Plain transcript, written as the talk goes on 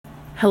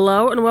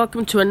Hello and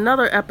welcome to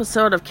another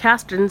episode of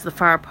Cast Into the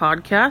Fire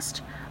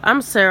podcast.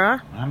 I'm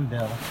Sarah. I'm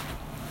Bill.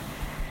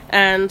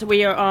 And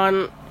we are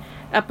on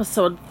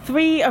episode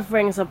 3 of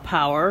Rings of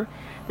Power.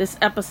 This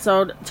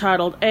episode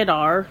titled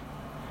Adar,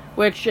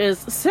 which is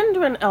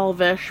Sindarin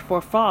Elvish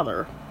for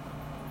father.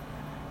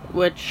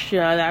 Which,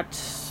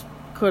 that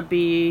could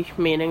be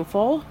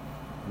meaningful.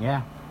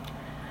 Yeah.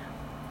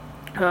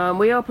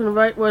 We open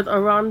right with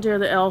Arondir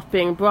the elf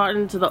being brought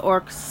into the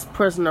orcs'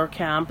 prisoner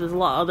camp. There's a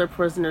lot of other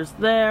prisoners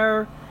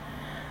there.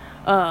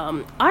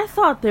 I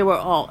thought they were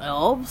all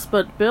elves,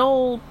 but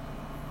Bill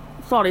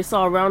thought he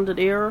saw a rounded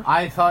ear.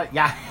 I thought,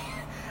 yeah.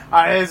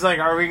 I was like,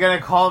 are we going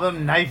to call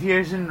them knife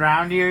ears and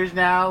round ears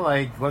now?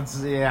 Like,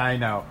 yeah, I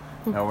know.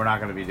 No, we're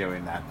not going to be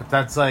doing that. But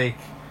that's like,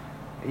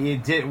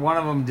 one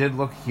of them did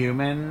look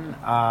human.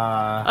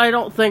 I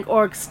don't think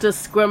orcs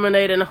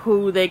discriminate in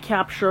who they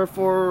capture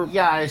for...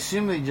 Yeah, I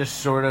assume they just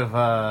sort of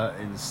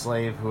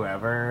enslave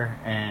whoever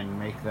and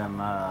make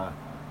them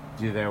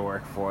do their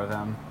work for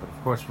them. But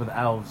of course with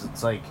elves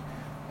it's like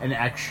an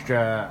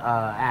extra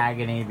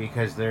agony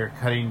because they're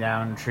cutting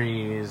down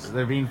trees.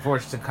 They're being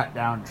forced to cut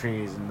down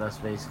trees and thus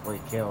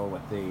basically kill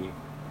what they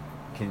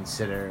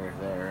consider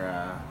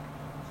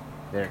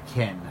their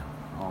kin,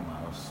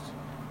 almost.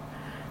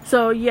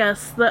 So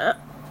yes, the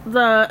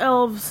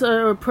elves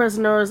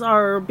prisoners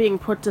are being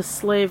put to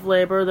slave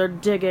labor. They're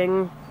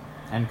digging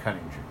and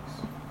cutting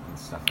trees and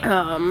stuff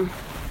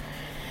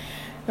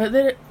like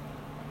that.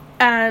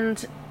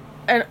 And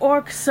an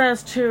orc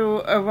says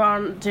to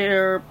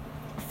Arondir,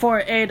 "For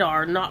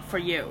Adar, not for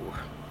you."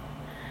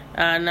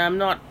 And I'm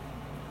not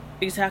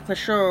exactly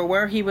sure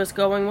where he was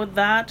going with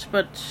that,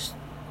 but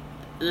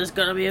there's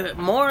going to be a bit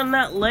more on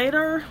that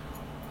later.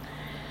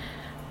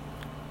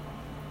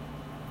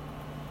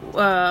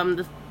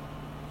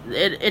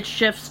 It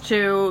shifts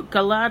to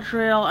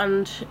Galadriel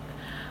and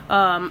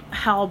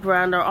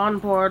Halbrand are on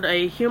board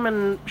a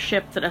human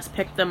ship that has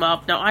picked them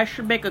up. Now, I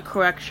should make a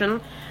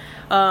correction.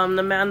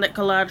 The man that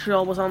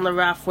Galadriel was on the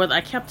raft with,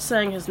 I kept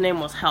saying his name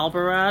was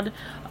Halbarad.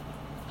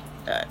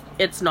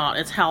 It's not.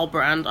 It's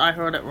Halbrand. I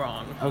heard it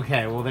wrong.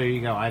 Okay, well, there you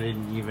go. I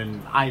don't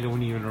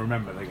even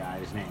remember the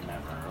guy's name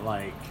ever.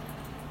 Like,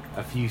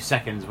 a few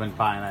seconds went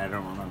by and I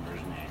don't remember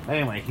his name. But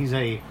anyway, he's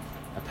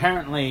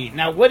apparently...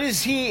 Now, what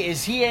is he?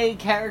 Is he a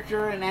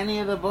character in any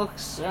of the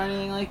books or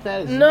anything like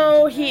that?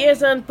 No, he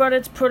isn't, but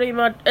it's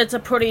a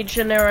pretty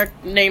generic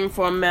name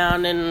for a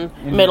man in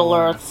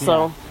Middle-earth,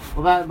 so... Yeah.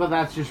 Well, but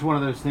that's just one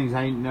of those things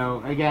I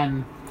know.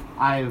 Again,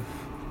 I've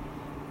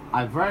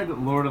read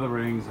Lord of the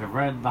Rings, I've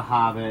read The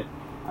Hobbit,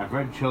 I've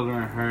read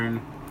Children of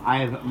Herne. I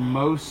have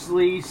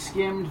mostly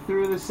skimmed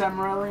through the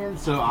Silmarillion,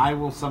 so I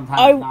will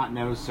sometimes not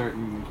know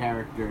certain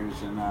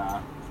characters in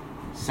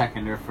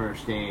second or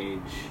first age.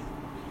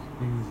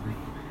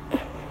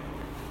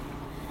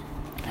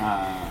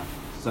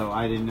 So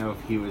I didn't know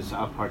if he was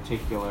a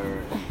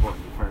particular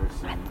important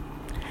person.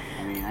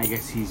 I mean, I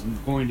guess he's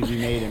going to be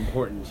made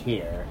important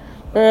here.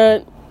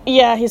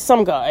 Yeah, he's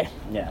some guy.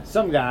 Yeah,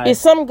 some guy.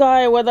 He's some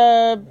guy with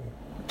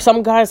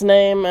some guy's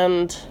name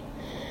and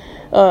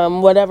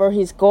whatever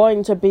he's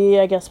going to be,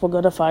 I guess we're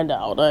going to find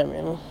out. I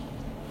mean,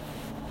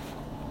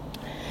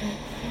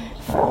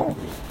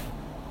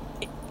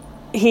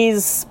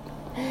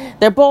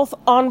 they're both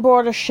on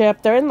board a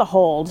ship. They're in the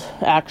hold,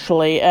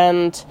 actually,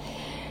 and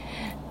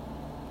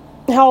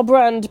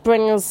Halbrand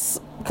brings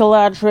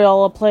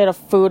Galadriel a plate of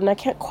food, and I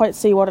can't quite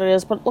see what it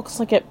is, but it looks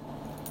like it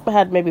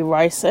had maybe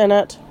rice in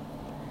it.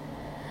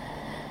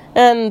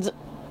 And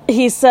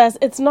he says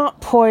it's not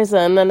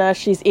poison, and as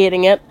she's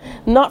eating it,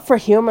 not for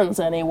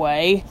humans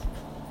anyway.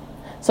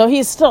 So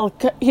he's trying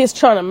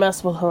to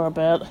mess with her a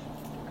bit.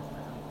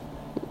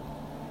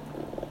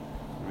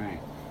 Right.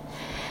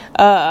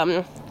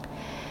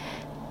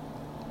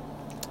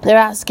 They're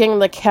asking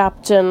the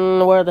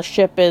captain where the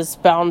ship is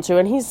bound to,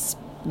 and he's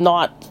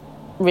not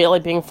really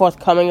being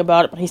forthcoming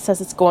about it, but he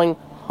says it's going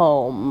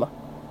home.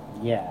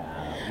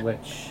 Yeah,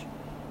 which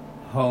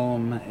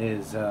home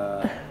is,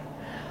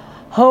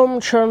 Home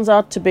turns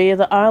out to be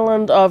the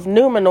island of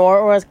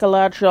Numenor, or as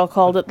Galadriel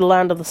called it, the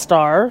Land of the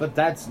Star. But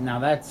that's...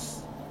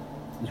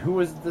 Who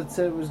was it that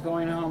said it was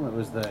going home? It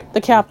was the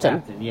captain. The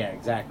captain, yeah,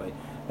 exactly.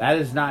 That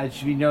is not... It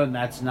should be known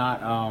that's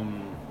not,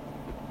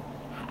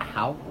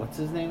 what's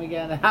his name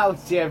again?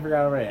 See, I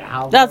forgot already.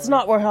 Halbrand? That's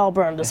not where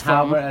Halbrand is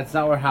from. That's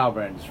not where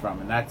Halbrand is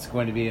from, and that's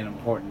going to be an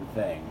important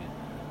thing.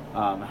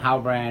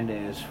 Halbrand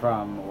is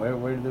from...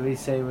 Where did we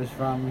say he was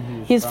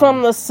from? He's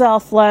from the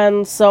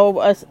Southland, so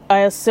I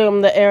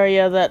assume the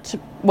area that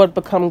would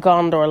become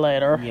Gondor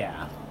later.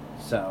 Yeah.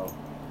 So,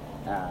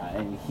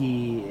 and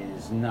he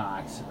is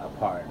not a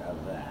part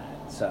of that.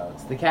 So,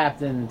 it's the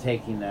captain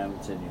taking them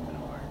to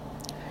Numenor.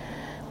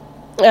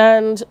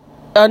 And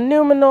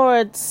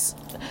Numenor, it's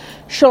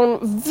shown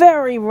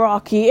very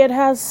rocky. It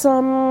has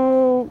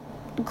some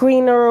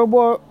greener,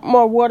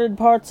 more wooded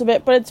parts of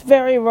it, but it's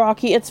very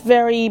rocky. It's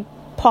very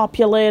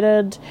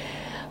populated.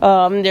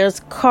 There's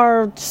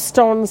carved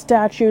stone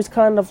statues,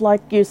 kind of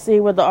like you see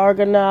with the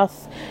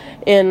Argonath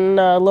in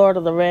Lord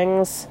of the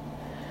Rings.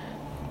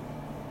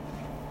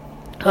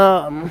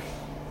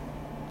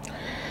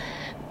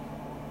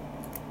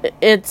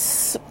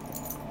 it's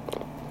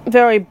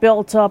very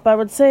built up. I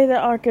would say the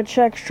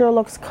architecture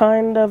looks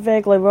kind of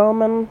vaguely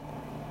Roman.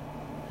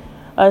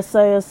 I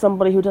say as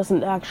somebody who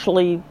doesn't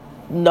actually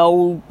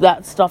know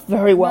that stuff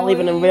very well,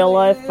 even in real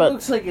life. It But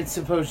looks like it's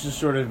supposed to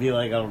sort of be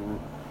like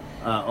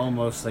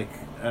almost like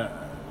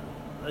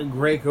a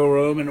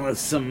Greco-Roman with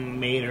some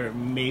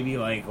maybe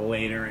like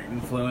later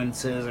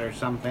influences or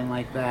something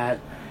like that.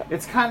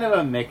 It's kind of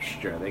a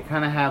mixture. They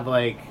kind of have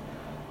like,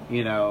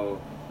 a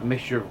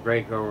mixture of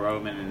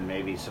Greco-Roman and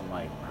maybe some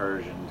like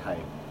Persian type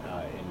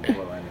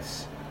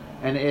influence.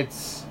 And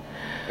it's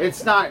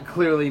not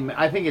clearly.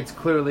 I think it's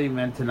clearly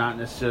meant to not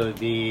necessarily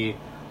be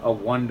a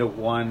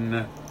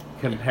 1-to-1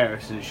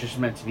 comparison. It's just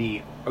meant to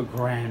be a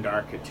grand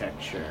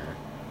architecture.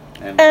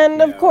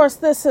 And of course,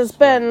 this has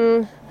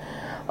been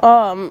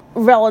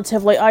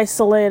relatively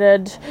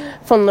isolated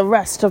from the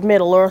rest of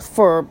Middle Earth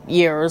for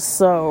years,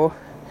 so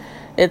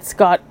it's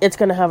going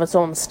to have its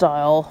own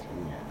style.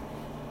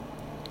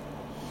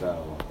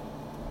 So,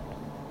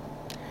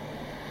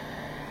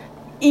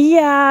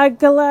 yeah,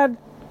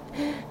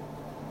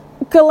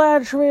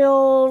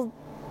 Galadriel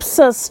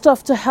says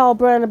stuff to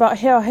Halbrand about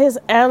how his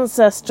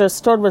ancestors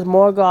stood with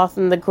Morgoth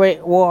in the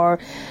Great War,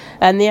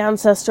 and the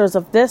ancestors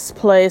of this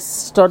place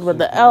stood with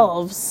the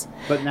elves.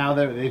 But now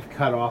they've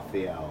cut off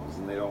the elves,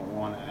 and they don't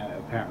want to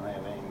apparently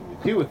have anything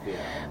to do with the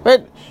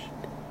elves.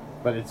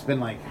 But it's been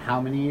like how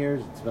many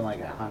years? It's been like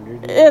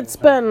 100 years? It's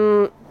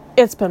been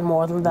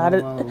more than that.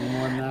 More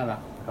than that.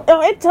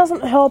 It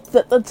doesn't help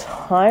that the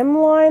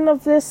timeline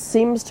of this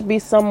seems to be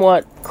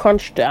somewhat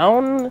crunched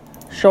down,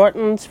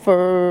 shortened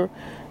for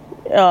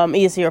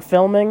easier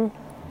filming.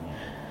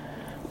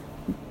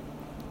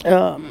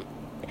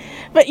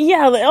 But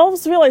yeah, the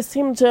elves really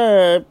seem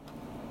to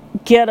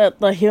get at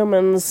the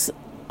humans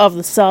of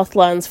the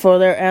Southlands for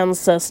their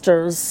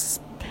ancestors'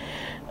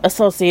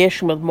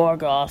 association with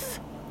Morgoth.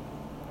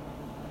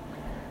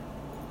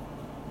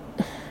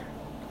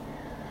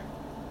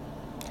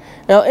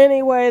 Now,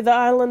 anyway, the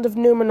island of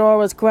Numenor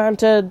was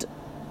granted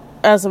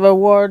as a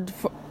reward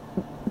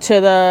to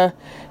the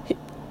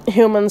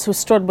humans who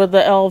stood with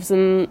the elves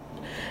in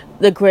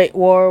the Great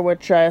War,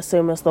 which I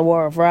assume is the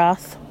War of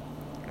Wrath.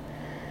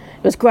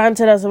 It was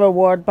granted as a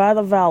reward by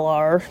the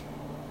Valar.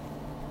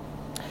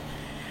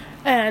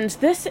 And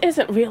this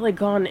isn't really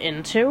gone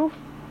into,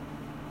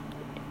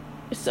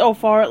 so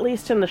far at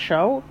least in the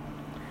show.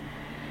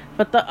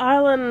 But the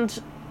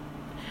island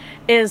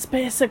is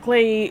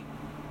basically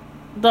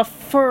the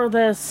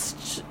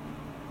furthest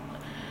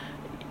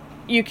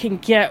you can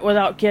get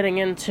without getting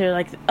into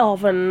like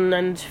Elven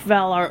and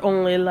Valar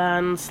only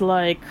lands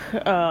like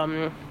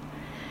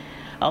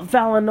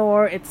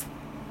Valinor.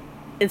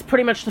 It's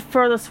pretty much the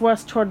furthest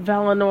west toward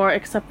Valinor,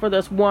 except for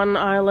this one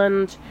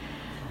island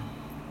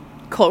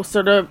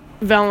closer to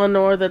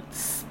Valinor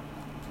that's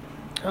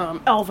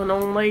Elven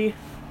only.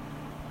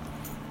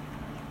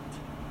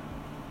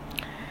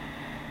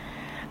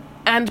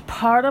 And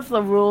part of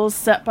the rules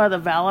set by the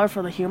Valar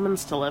for the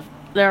humans to live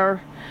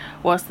there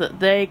was that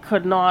they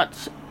could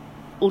not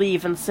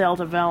leave and sail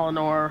to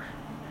Valinor.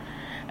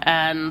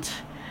 And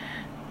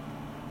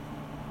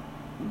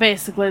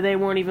basically they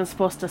weren't even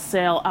supposed to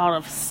sail out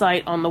of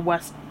sight on the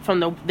west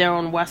from their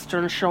own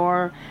western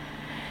shore.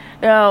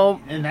 Now,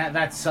 and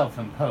that's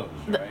self-imposed,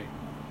 right?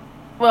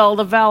 Well,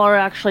 the Valar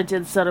actually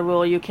did set a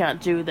rule: you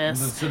can't do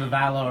this. So the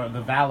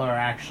Valar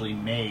actually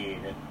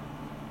made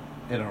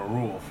it a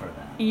rule for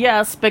that.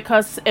 Yes,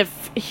 because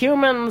if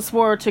humans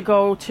were to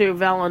go to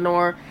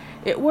Valinor,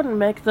 it wouldn't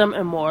make them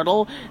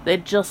immortal.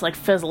 They'd just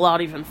fizzle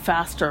out even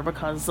faster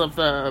because of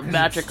the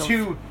magic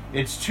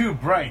It's too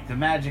bright. The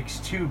magic's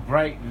too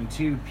bright and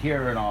too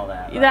pure and all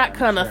that. Right? That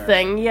kind of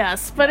thing,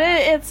 yes. But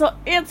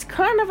it's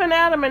kind of an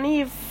Adam and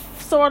Eve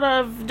sort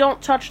of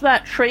don't touch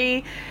that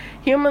tree.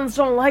 Humans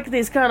don't like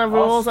these kind of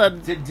rules.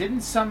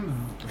 Didn't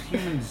some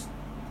humans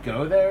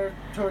go there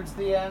towards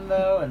the end,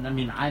 though? And I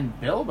mean,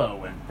 Bilbo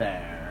went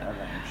there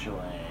eventually.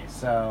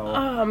 So,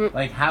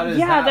 how does that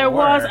Yeah, there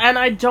work? was, and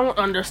I don't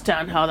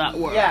understand how that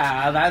worked.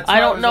 Yeah, I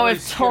don't know if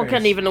Tolkien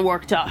curious. even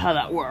worked out how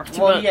that worked.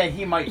 Well, yeah,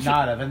 he might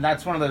not have, and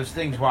that's one of those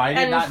things where I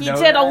did not know And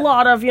he did that. a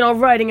lot of,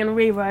 writing and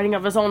rewriting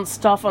of his own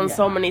stuff on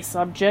so many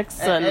subjects.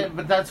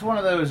 But that's one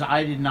of those,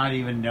 I did not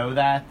even know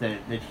that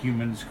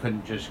humans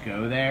couldn't just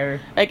go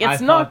there.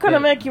 It's not going to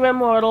make you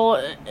immortal,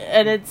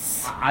 and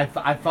it's... I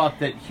thought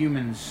that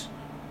humans...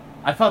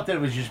 I thought that it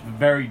was just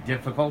very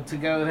difficult to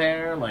go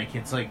there.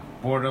 It's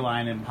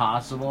borderline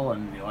impossible,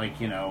 and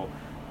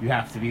you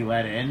have to be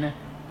let in.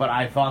 But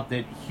I thought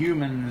that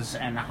humans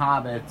and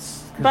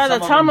hobbits... By the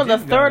time of the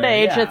Third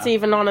Age, it's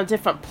even on a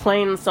different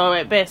plane, so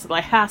it basically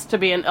has to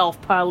be an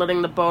elf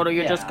piloting the boat, or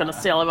you're just going to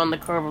sail on the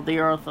curve of the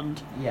earth.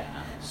 Yeah,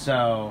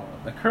 so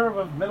the curve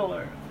of Middle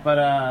Earth.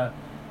 But,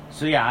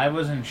 so yeah, I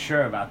wasn't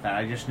sure about that.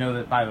 I just know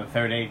that by the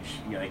Third Age,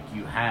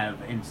 you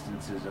have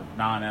instances of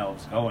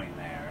non-elves going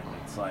there, and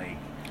it's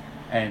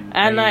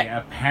And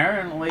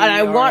apparently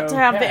I want to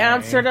have the okay.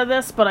 answer to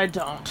this, but I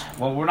don't.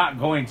 Well, we're not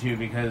going to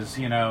because,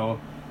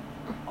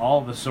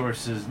 all the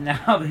sources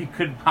now they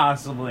could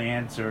possibly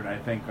answer it, I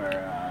think,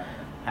 are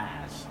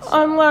passed. So.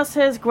 Unless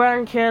his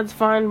grandkids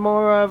find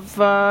more of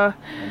The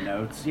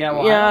notes. Yeah,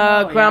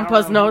 well,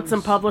 Grandpa's notes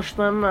and publish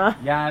them.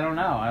 Yeah, I don't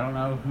know. I don't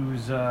know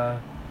who's... I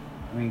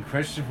mean,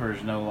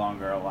 Christopher's no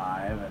longer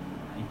alive, and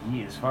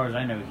he, as far as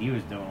I know, he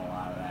was doing a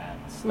lot of that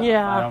stuff.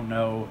 Yeah. I don't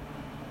know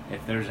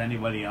if there's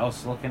anybody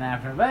else looking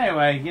after him. But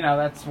anyway,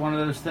 that's one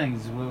of those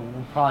things. We'll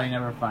probably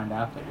never find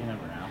out, but you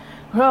never know.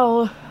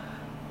 Well,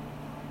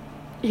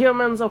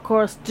 humans, of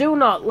course, do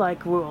not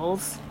like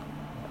rules.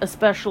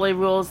 Especially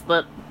rules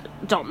that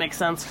don't make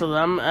sense to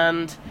them,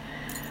 and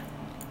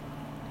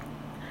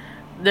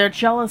they're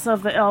jealous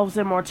of the elves'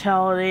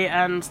 immortality,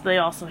 and they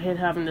also hate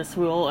having this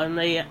rule, and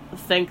they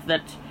think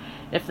that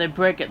if they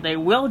break it, they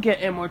will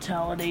get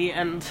immortality,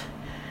 and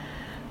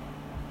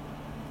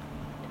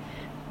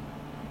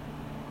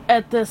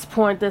at this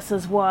point, this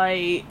is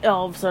why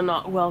elves are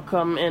not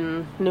welcome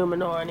in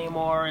Numenor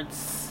anymore.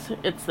 It's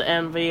the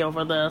envy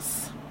over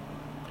this.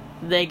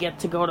 They get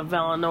to go to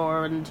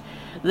Valinor, and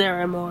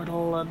they're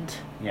immortal, and...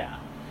 Yeah.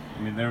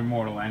 I mean, they're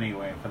immortal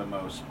anyway, for the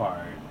most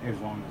part, as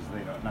long as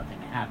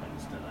nothing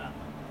happens to them.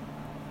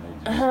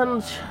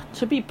 And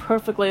to be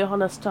perfectly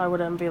honest, I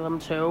would envy them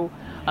too.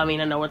 I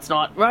mean, I know it's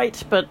not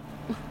right, but...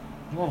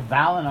 Well,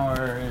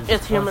 Valinor is...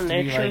 It's human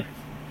nature.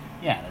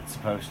 It's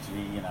supposed to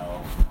be,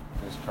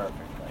 this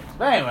perfect place.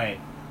 But anyway,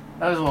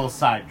 that was a little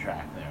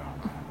sidetrack there on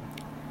that.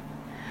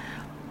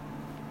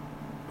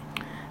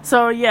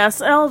 So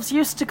yes, elves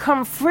used to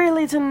come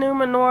freely to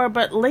Numenor,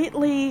 but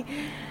lately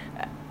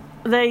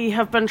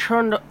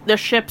their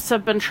ships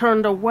have been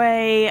turned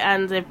away,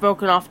 and they've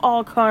broken off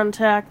all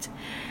contact.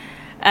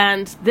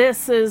 And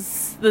this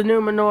is the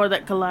Numenor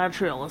that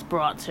Galadriel is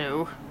brought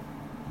to.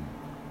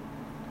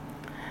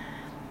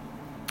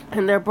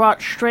 And they're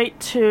brought straight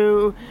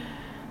to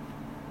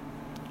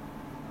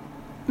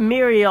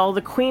Miriel,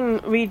 the Queen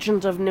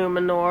Regent of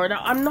Numenor.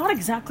 Now, I'm not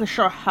exactly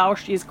sure how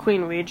she's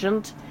Queen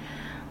Regent.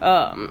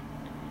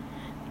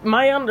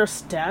 My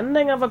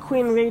understanding of a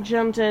Queen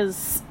Regent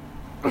is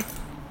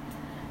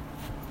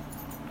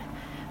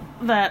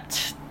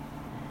that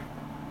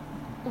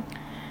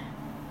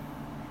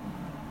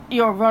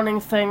you're running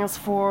things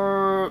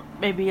for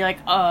maybe like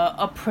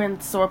a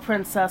prince or a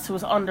princess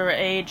who's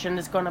underage and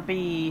is gonna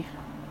be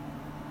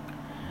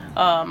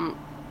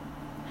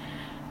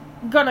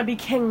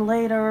king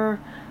later,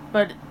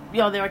 but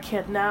they're a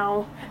kid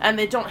now, and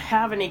they don't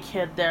have any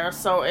kid there,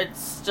 so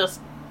it's just...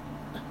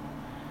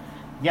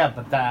 Yeah,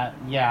 but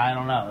I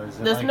don't know.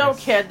 There's no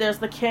kid, there's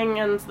the king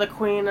and the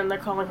queen, and they're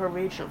calling her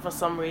regent for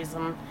some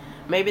reason.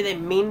 Maybe they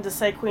mean to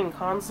say queen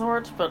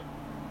consort, but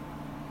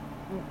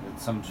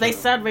they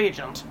said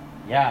regent.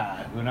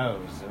 Yeah, who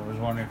knows? I was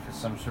wondering if it's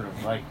some sort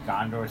of like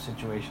Gondor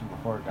situation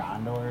before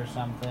Gondor or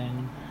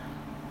something.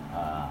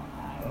 I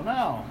don't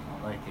know.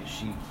 Like, is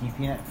she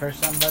keeping it for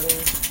somebody?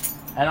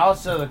 And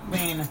also the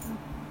queen...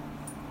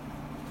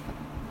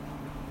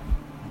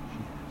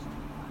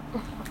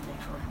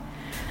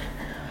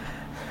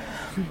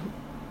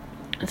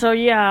 So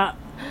yeah,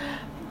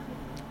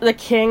 the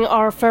king,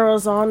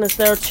 Ar-Pharazôn, is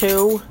there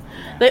too.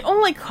 They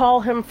only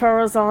call him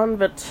Pharazôn,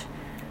 but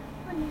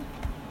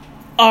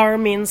Ar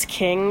means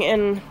king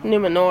in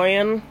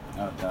Numenorean.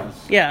 Oh, it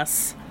does?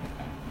 Yes.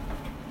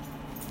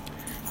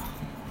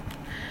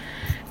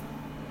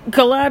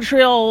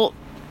 Galadriel...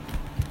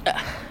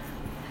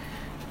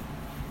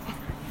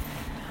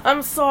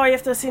 I'm sorry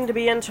if there seem to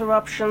be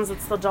interruptions,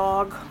 it's the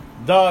dog.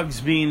 Dog's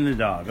being the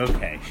dog.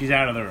 Okay, she's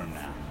out of the room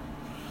now.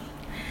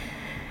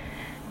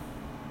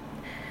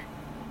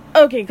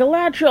 Okay,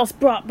 Galadriel's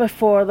brought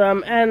before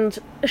them, and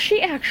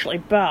she actually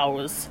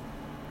bows.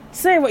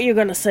 Say what you're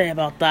going to say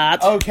about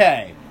that.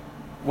 Okay.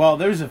 Well,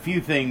 there's a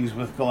few things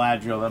with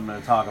Galadriel that I'm going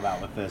to talk about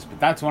with this, but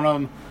that's one of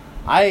them.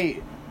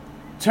 I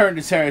turned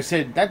to Sarah and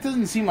said, that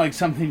doesn't seem like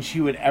something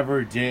she would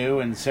ever do,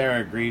 and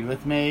Sarah agreed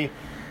with me.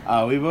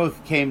 We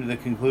both came to the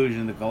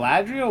conclusion that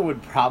Galadriel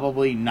would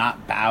probably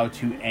not bow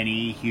to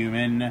any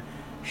human.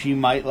 She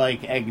might,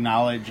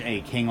 acknowledge a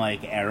king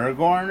like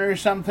Aragorn or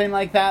something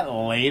like that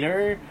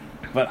later.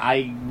 But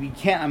we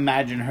can't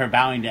imagine her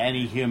bowing to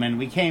any human.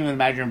 We can't even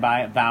imagine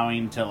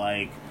bowing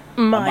to,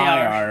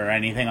 Maiar or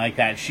anything like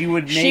that. She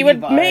would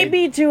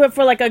maybe do it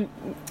for,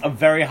 a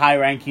very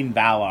high-ranking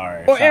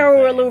Valar or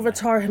Eru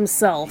Ilúvatar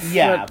himself.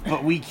 Yeah,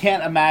 but we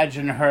can't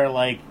imagine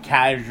her,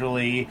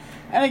 casually...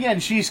 And again,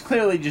 she's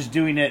clearly just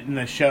doing it in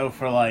the show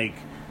for,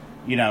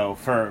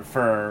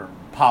 for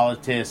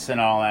politics and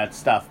all that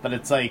stuff. But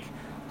it's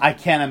I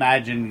can't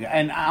imagine...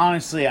 And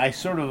honestly, I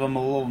sort of am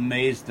a little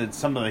amazed that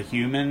some of the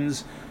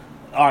humans...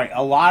 Alright,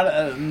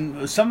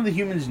 some of the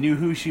humans knew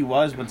who she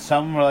was, but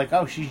some were like,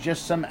 oh, she's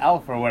just some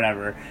elf or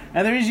whatever.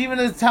 And there's even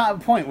a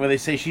point where they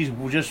say she's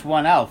just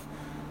one elf.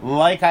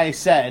 Like I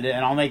said,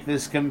 and I'll make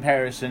this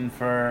comparison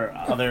for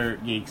other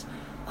geeks,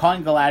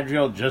 calling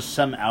Galadriel just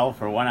some elf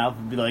or one elf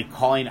would be like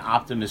calling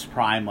Optimus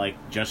Prime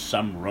just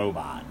some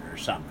robot or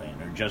something,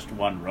 or just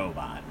one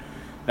robot.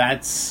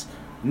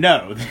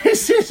 No,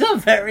 this is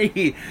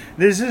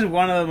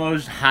one of the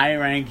most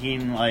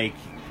high-ranking,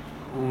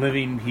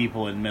 living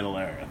people in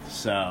Middle-earth,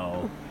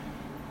 so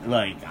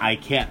like, I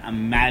can't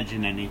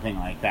imagine anything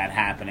like that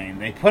happening.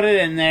 They put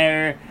it in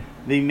there,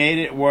 they made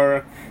it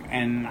work,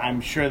 and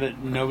I'm sure that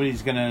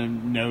nobody's gonna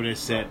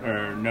notice it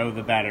or know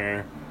the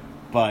better,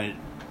 but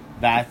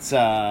that's,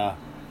 I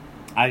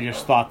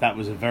just thought that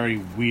was a very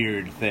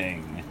weird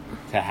thing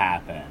to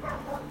happen.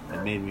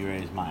 It made me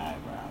raise my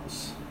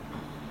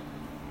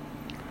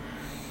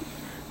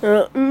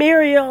eyebrows.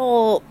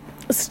 Muriel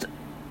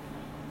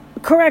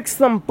corrects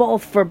them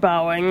both for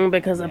bowing,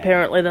 because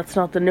apparently that's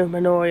not the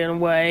Numenorian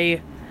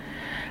way.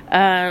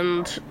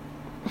 And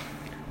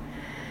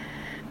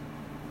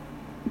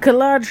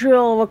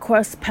Galadriel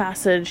requests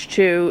passage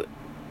to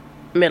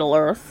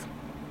Middle-earth.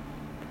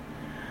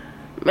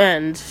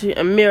 And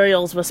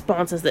Muriel's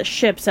response is that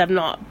ships have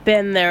not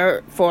been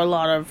there for a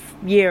lot of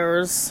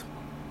years.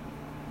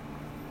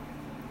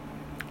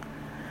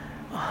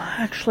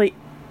 Actually,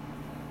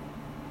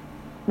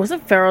 was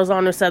it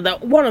Pharazôn who said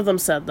that? One of them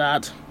said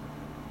that.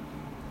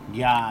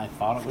 Yeah, I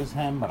thought it was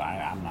him, but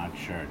I'm not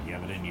sure. Do you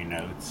have it in your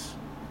notes?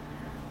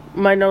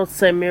 My notes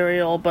say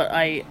Muriel, but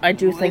I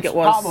do think it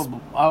was... Probably,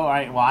 oh,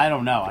 well, I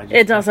don't know.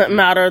 It doesn't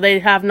matter. They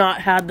have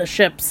not had the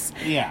ships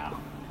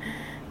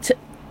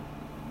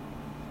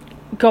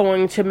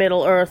going to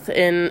Middle-earth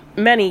in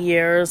many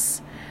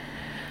years.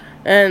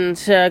 And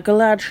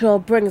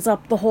Galadriel brings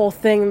up the whole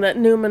thing that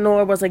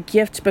Numenor was a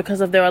gift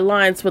because of their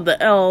alliance with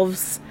the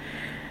elves.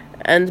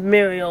 And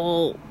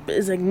Muriel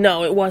is like,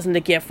 no, it wasn't a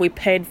gift. We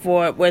paid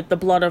for it with the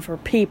blood of her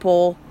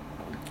people.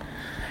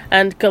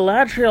 And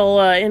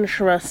Galadriel,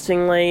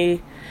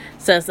 interestingly,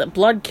 says that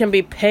blood can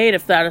be paid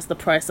if that is the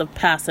price of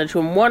passage.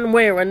 In one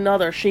way or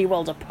another, she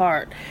will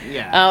depart.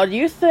 Yeah. Do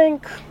you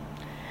think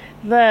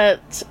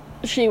that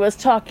she was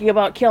talking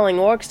about killing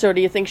orcs, or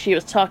do you think she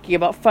was talking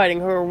about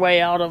fighting her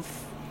way out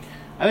of...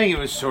 I think it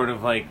was sort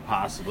of like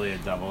possibly a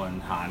double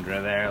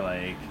entendre there,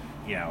 like,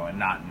 you know, and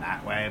not in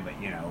that way,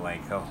 but, you know,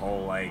 like the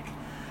whole, like,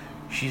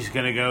 she's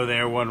gonna go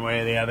there one way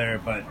or the other,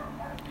 but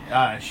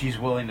she's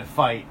willing to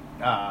fight,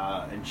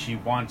 and she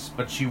wants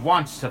to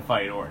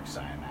fight orcs,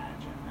 I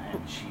imagine,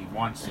 and she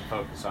wants to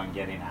focus on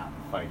getting out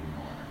and fighting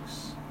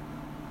orcs.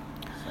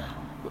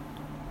 So.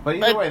 But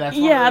either way, that's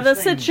one of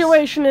those things.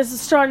 Situation is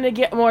starting to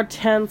get more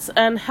tense,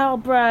 and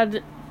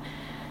Halbrand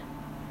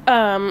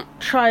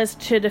tries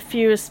to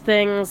diffuse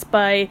things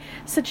by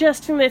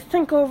suggesting they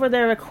think over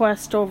their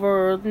request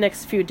over the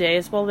next few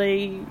days while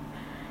they,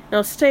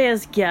 stay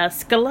as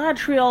guests.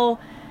 Galadriel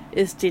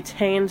is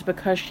detained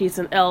because she's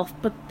an elf,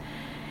 but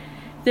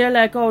they're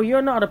like, oh,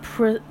 you're not a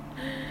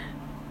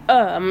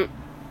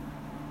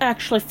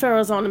actually,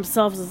 Pharazôn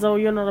himself says, oh,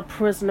 you're not a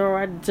prisoner.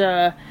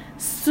 I'd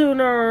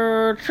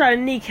sooner try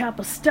to kneecap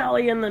a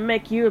stallion than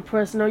make you a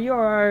prisoner. You're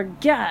our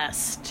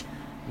guest.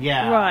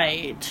 Yeah.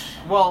 Right.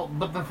 Well,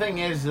 but the thing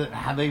is that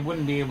how they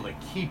wouldn't be able to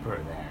keep her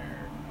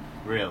there,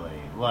 really.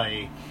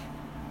 Like,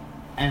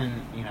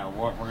 and,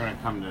 we're going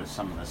to come to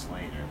some of this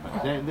later,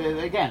 but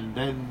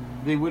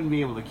they wouldn't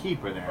be able to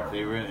keep her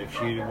there if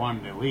she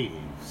wanted to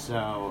leave.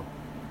 So,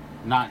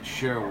 not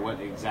sure what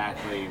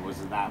exactly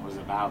was about.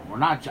 I'm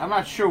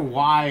not sure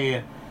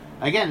why.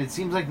 Again, it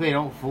seems like they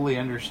don't fully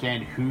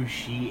understand who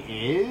she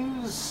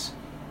is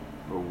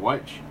or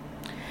what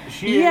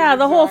she is. Yeah,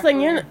 the whole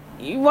thing.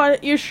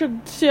 You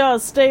should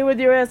stay with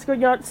your ass. You're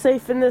not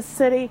safe in this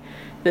city.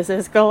 This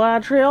is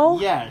Galadriel.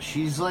 Yeah,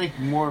 she's like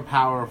more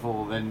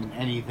powerful than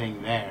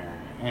anything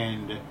there,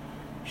 and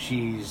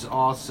she's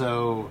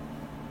also,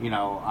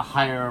 a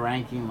higher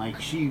ranking.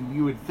 Like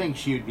you would think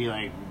she would be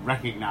like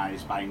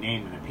recognized by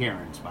name and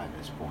appearance by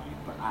this point,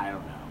 but I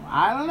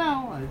don't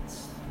know.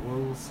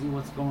 We'll see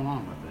what's going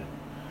on with it.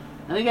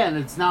 And again,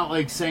 it's not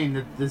like saying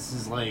that this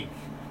is like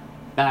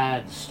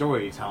bad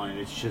storytelling.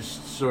 It's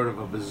just sort of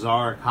a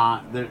bizarre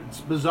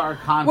bizarre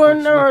conflict. We're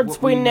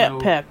nerds. We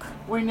nitpick.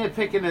 We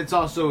nitpick, and it's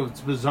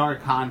bizarre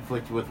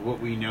conflict with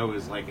what we know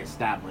is like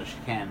established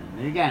canon.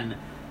 And again,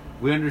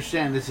 we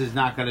understand this is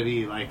not going to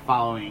be like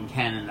following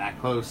canon that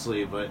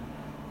closely, but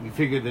we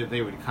figured that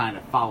they would kind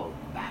of follow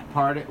that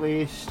part at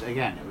least.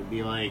 Again, it would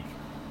be like,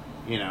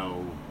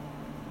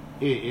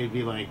 it'd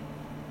be like,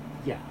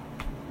 yeah.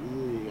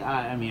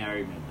 I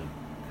already made the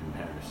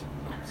comparison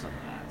on some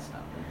of that stuff.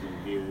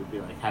 It'd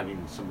be like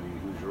having somebody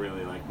who's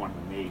really like one of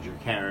the major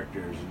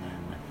characters, and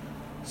then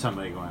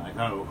somebody going like,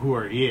 "Oh, who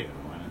are you?"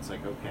 And it's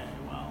like, okay,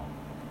 well,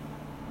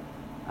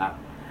 I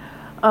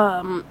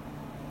don't know.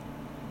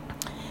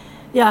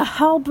 Yeah,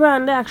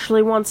 Halbrand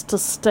actually wants to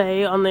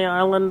stay on the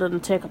island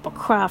and take up a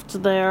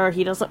craft there.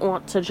 He doesn't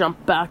want to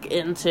jump back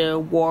into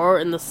war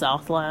in the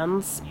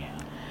Southlands. Yeah.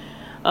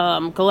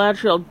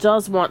 Galadriel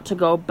does want to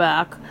go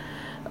back,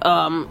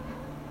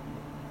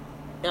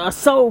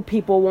 so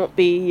people won't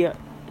be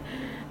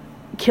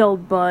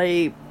killed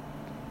by,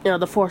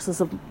 the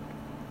forces of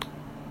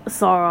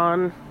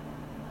Sauron.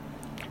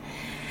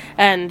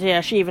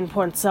 And, she even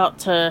points out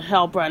to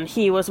Halbrand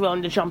he was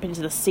willing to jump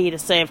into the sea to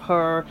save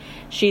her.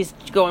 She's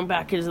going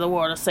back into the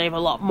war to save a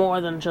lot more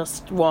than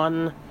just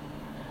one.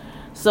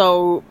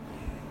 So,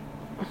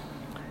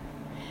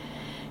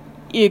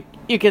 you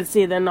can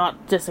see they're not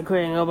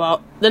agreeing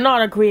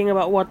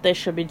about what they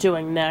should be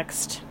doing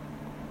next.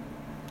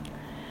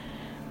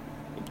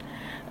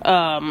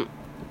 And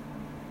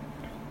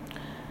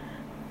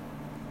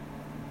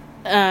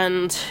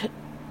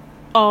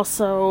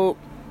also,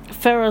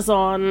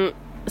 Pharazôn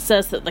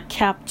says that the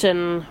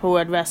captain who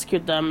had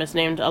rescued them is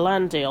named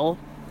Elendil.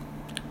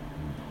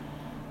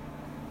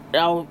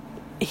 Now,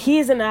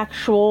 he's an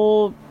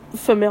actual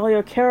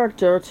familiar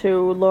character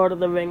to Lord of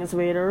the Rings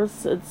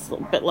readers. It's a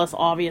bit less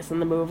obvious in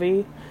the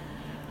movie.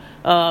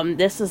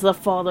 This is the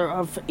father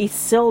of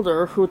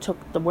Isildur, who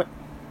took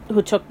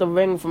the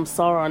ring from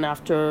Sauron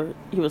after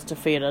he was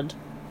defeated.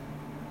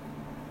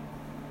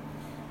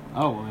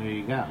 Oh, well, there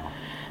you go.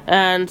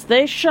 And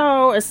they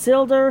show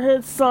Isildur,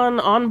 his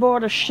son, on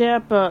board a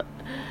ship.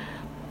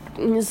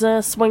 He's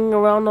swinging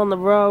around on the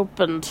rope,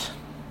 and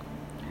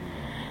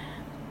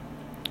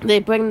they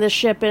bring the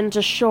ship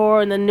into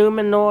shore, and the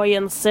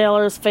Númenórean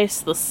sailors face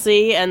the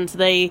sea, and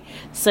they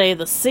say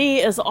the sea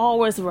is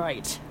always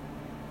right.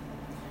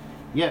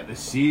 Yeah, the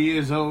sea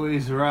is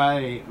always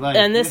right. Like,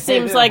 and this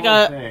seems like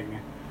a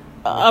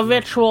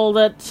ritual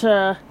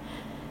that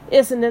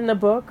isn't in the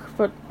book,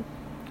 but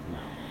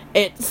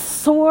it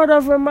sort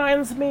of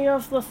reminds me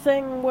of the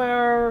thing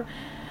where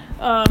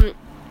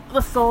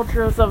the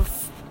soldiers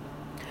of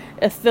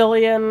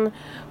Ithilien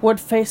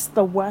would face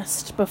the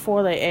west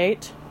before they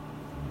ate.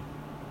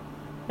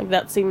 Like,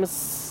 that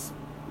seems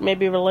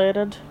maybe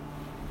related.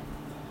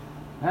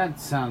 That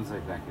sounds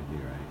like that could be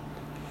right.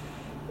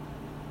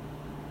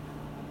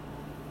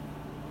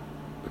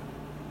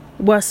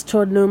 West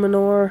toward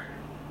Númenor.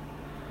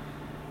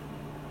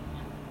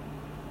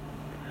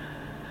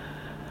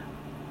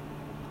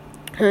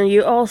 And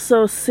you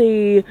also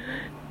see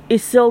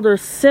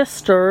Isildur's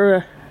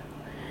sister,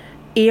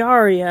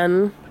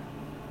 Iarian,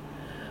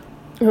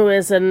 who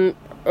is an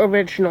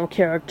original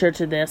character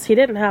to this. He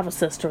didn't have a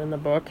sister in the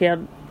book. He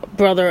had a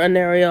brother,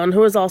 Anarion, who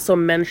was also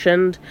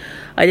mentioned.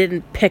 I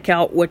didn't pick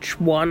out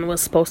which one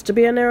was supposed to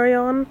be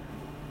Anarion.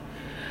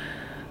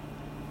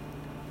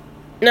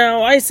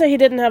 Now, I say he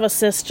didn't have a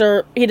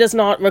sister. He does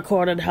not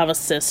recorded have a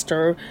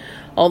sister.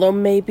 Although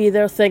maybe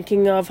they're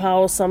thinking of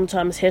how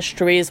sometimes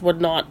histories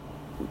would not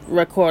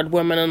record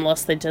women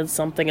unless they did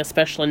something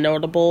especially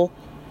notable.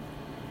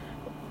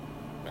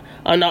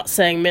 I'm not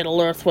saying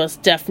Middle-earth was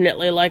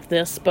definitely like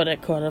this, but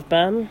it could have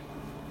been.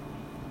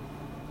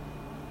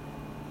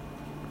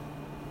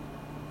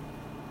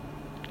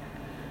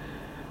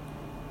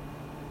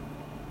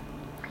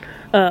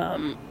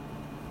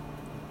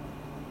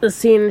 The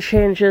scene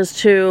changes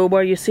to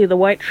where you see the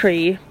White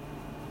Tree.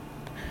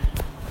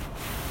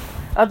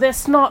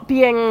 This not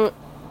being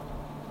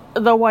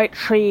the White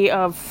Tree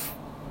of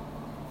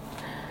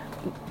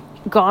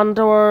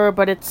Gondor,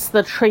 but it's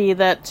the tree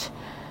that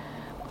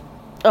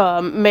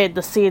made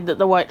the seed that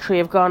the White Tree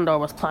of Gondor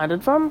was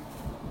planted from.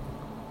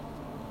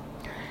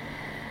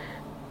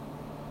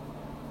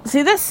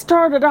 See, this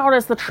started out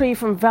as the tree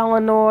from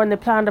Valinor, and they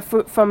planted a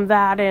fruit from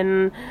that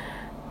in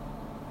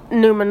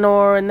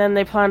Númenor, and then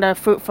they planted a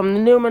fruit from the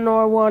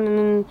Númenor one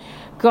in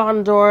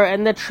Gondor,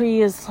 and the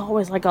tree is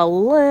always like a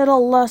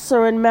little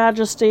lesser in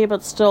majesty,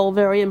 but still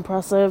very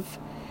impressive.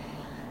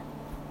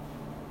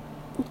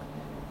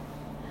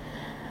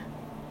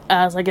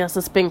 As I guess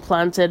it's being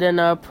planted in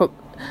a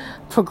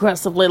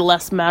progressively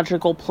less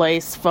magical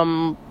place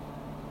from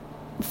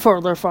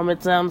further from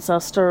its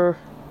ancestor.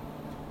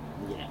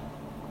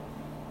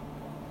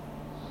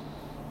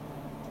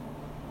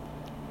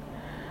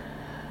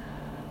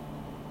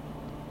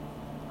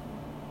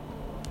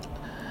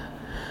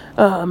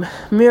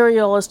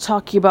 Muriel is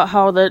talking about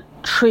how the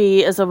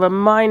tree is a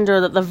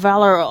reminder that the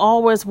Valar are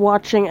always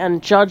watching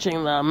and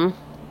judging them.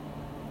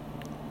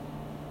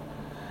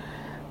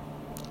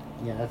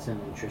 Yeah, that's an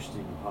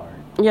interesting part.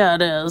 Yeah,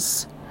 it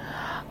is.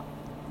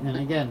 And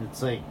again,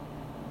 it's like,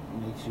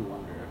 it makes you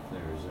wonder if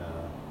there's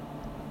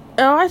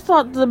I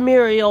thought the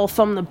Muriel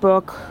from the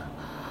book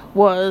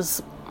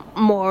was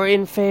more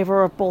in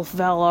favor of both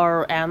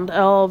Valar and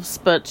elves,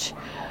 but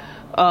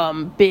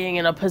being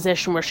in a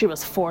position where she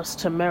was forced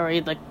to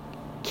marry the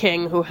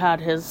king who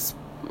had his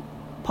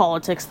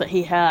politics that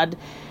he had,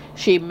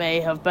 she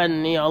may have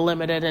been,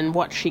 limited in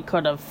what she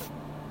could have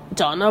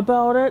done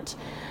about it.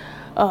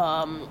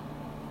 The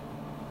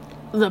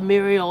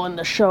Muriel in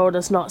the show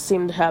does not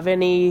seem to have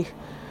any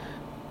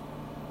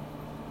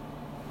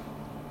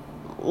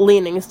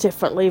leanings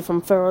differently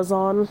from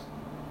Pharazôn,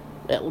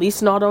 at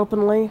least not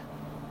openly.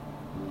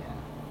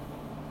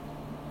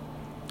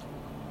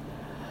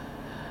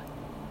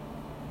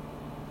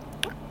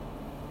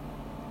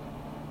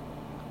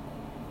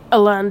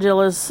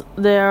 Elendil is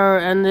there,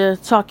 and they're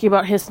talking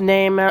about his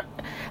name,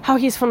 how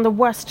he's from the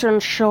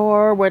Western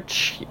Shore,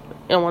 which,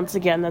 once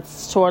again,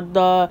 that's toward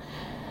the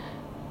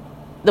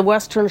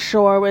Western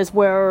Shore is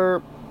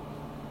where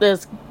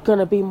there's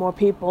gonna be more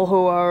people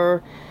who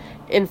are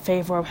in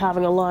favor of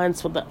having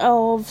alliance with the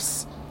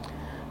elves.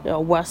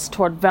 West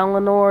toward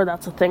Valinor,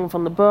 that's a thing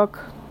from the book.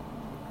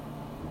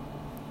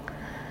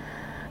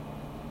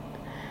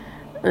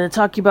 And they're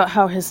talking about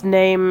how his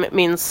name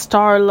means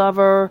star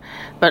lover,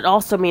 but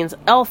also means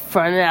elf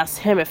friend, and asked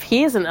him if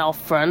he's an elf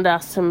friend,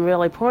 asked him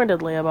really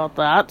pointedly about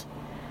that.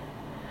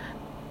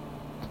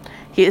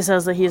 he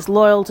says that he's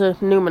loyal to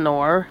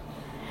Numenor,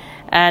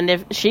 and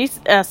if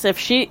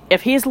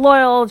he's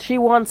loyal, she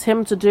wants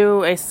him to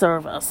do a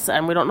service,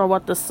 and we don't know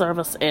what this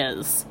service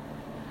is.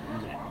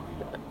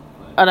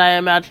 And I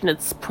imagine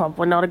it's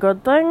probably not a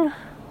good thing.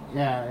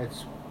 Yeah,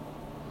 it's...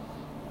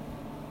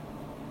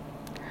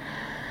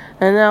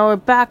 And now we're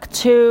back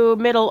to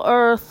Middle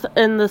Earth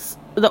in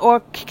the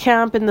orc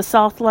camp in the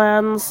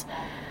Southlands.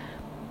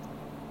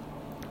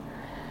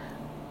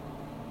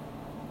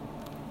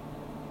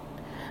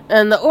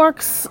 And the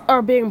orcs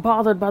are being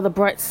bothered by the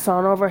bright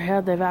sun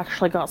overhead. They've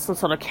actually got some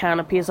sort of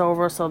canopies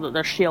over so that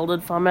they're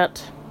shielded from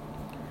it.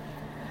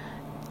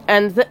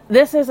 And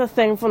this is a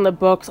thing from the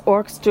books.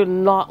 Orcs do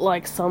not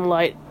like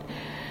sunlight.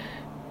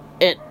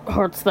 It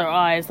hurts their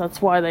eyes.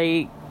 That's why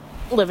they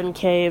live in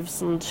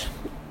caves and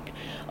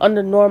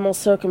under normal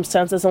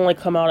circumstances only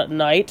come out at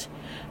night.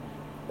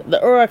 The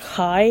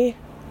Uruk-hai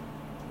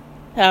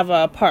have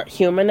a part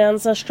human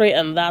ancestry,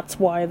 and that's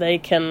why they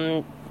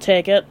can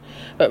take it.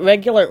 But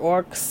regular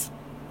orcs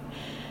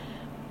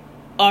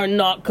are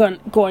not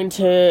going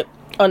to,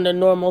 under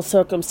normal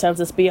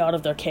circumstances, be out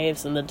of their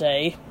caves in the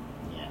day.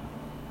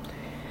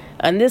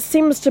 And this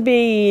seems to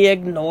be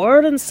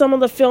ignored in some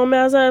of the film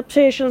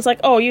adaptations. Like,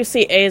 oh, you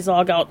see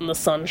Azog out in the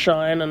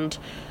sunshine, and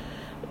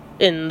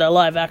in the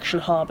live-action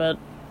Hobbit.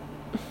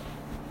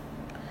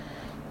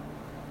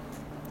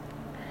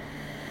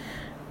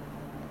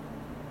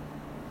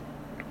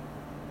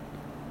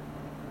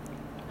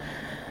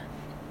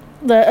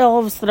 The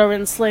elves that are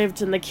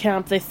enslaved in the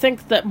camp, they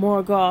think that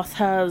Morgoth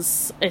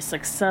has a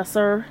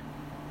successor.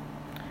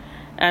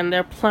 And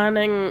they're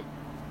planning,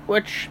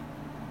 which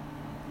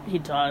he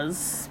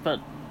does, but...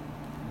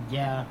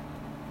 Yeah.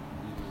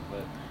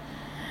 But...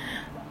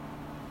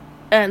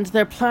 And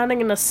they're planning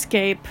an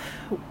escape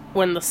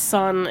when the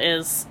sun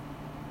is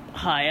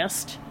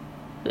highest.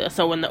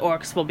 So when the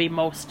orcs will be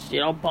most,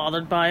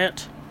 bothered by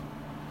it.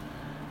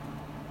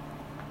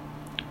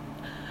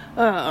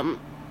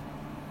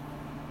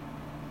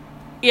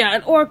 Yeah,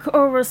 an orc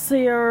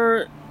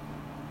overseer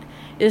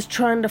is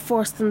trying to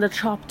force them to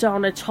chop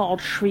down a tall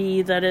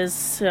tree that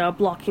is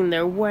blocking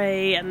their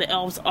way, and the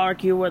elves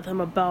argue with him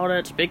about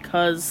it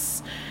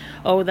because,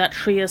 oh, that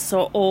tree is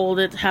so old,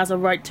 it has a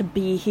right to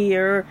be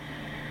here.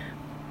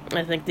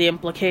 I think the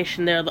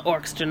implication there, the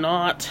orcs do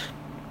not.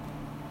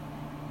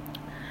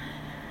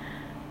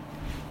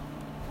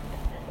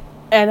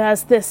 And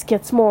as this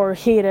gets more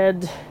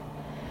heated,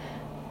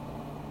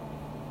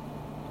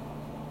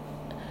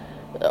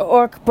 the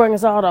orc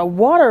brings out a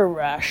water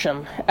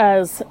ration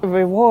as a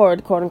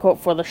reward, quote-unquote,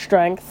 for the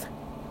strength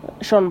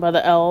shown by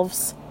the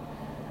elves.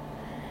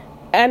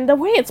 And the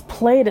way it's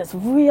played is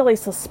really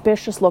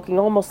suspicious looking,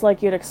 almost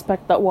like you'd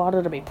expect that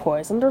water to be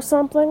poisoned or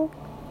something.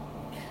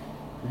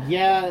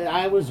 Yeah,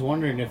 I was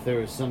wondering if there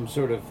was some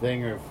sort of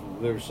thing, or if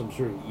there was some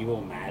sort of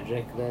evil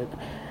magic that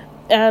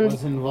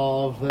was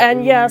involved.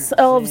 And yes,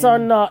 elves are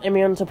not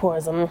immune to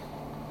poison.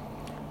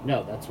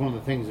 No, that's one of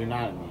the things they're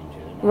not immune to.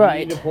 They're not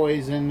right. immune to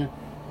poison.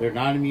 They're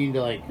not immune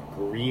to,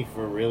 grief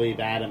or really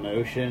bad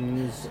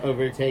emotions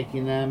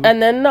overtaking them.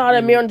 And they're not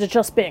immune to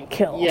just being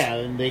killed. Yeah,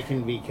 and they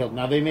can be killed.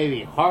 Now, they may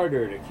be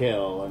harder to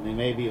kill, and they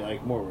may be,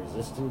 more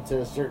resistant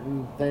to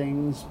certain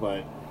things,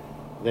 but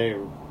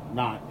they're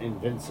not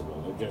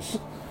invincible. They're just...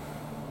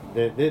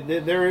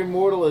 They're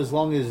immortal as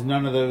long as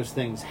none of those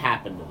things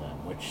happen to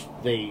them, which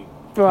they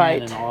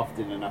can and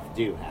often enough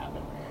do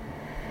happen.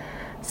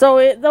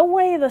 So, the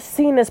way the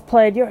scene is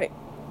played, you're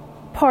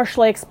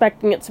partially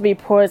expecting it to be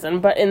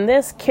poison, but in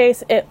this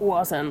case it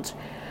wasn't.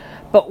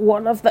 But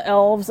one of the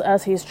elves,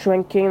 as he's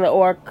drinking, the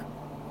orc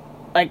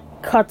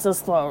cuts his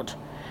throat,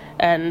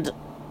 and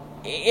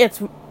it's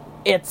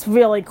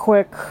really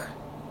quick,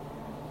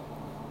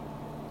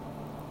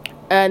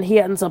 and he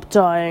ends up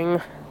dying.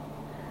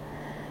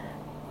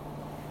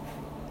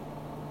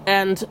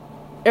 And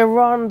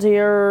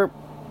Irondir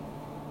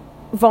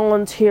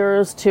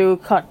volunteers to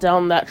cut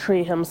down that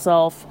tree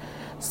himself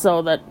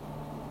so that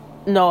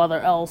no other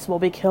elves will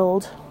be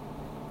killed.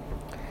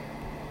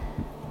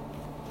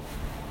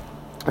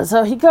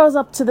 So he goes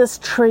up to this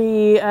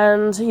tree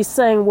and he's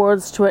saying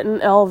words to it in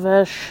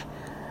Elvish.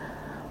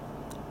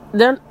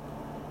 Then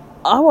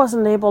I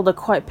wasn't able to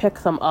quite pick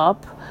them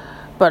up,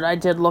 but I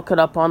did look it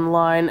up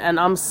online, and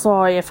I'm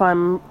sorry if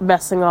I'm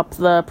messing up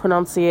the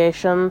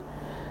pronunciation.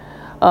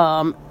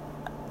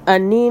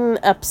 Anin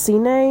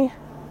Epsine.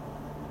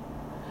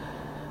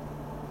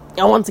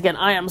 And once again,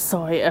 I am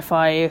sorry if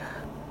I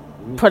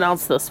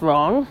pronounce this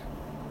wrong.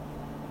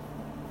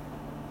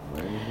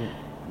 Where is it?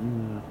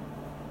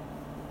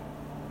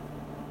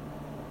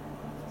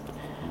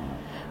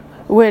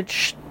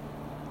 Which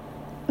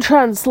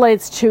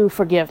translates to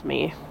forgive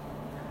me.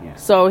 Yeah.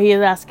 So he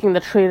is asking the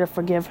tree to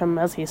forgive him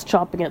as he's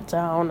chopping it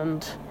down,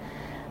 and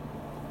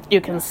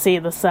you can see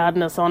the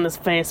sadness on his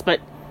face,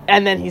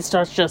 and then he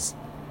starts just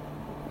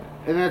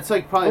and that's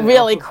probably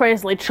really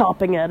crazily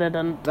chopping at it,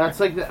 and that's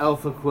the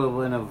elf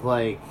equivalent of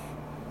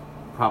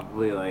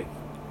probably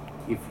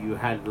if you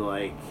had to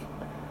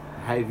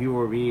if you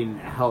were being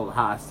held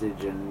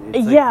hostage, and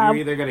it's you're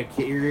either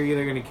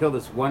gonna kill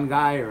this one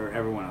guy or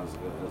everyone else is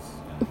gonna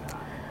die.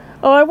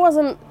 Oh, I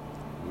wasn't.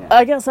 Yeah.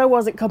 I guess I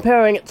wasn't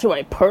comparing it to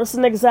a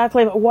person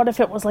exactly, but what if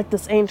it was like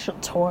this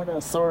ancient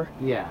tortoise or.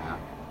 Yeah.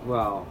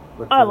 Well,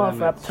 but I to love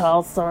them it's-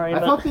 reptiles, sorry, I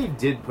but. thought they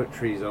did put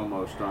trees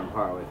almost on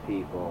par with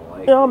people.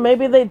 Like, You know,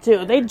 maybe they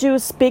do. They do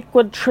speak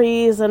with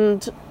trees,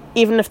 and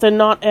even if they're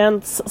not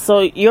ants,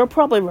 so you're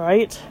probably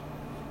right.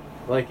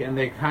 Like, and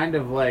they kind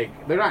of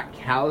like, they're not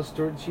callous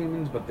towards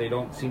humans, but they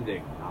don't seem to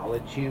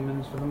acknowledge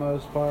humans for the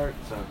most part.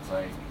 So it's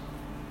like,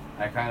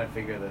 I kind of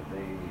figure that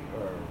they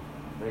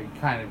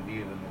kind of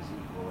view them as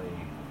equally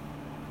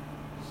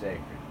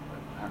sacred. But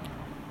I don't know.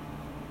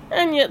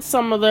 And yet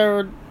some of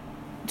their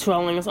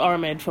dwellings are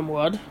made from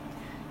wood.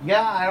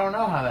 Yeah, I don't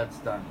know how that's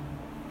done.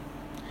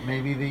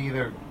 Maybe they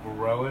either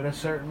grow it a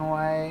certain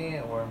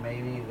way, or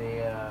maybe they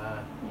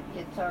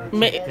It's they already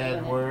May- take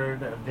dead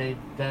word.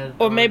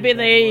 Or maybe dead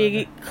they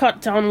wood.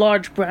 cut down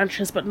large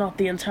branches but not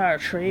the entire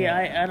tree.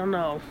 Yeah. I don't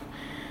know.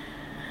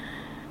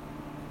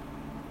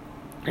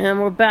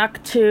 And we're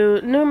back to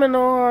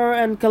Numenor,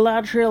 and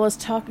Galadriel is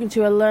talking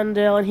to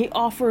Elendil, and he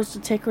offers to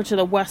take her to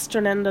the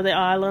western end of the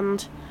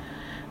island.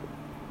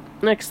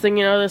 Next thing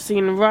you know, they're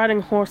seen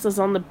riding horses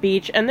on the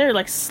beach, and they're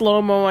like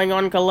slow-moing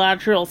on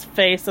Galadriel's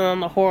face and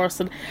on the horse,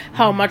 and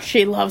how much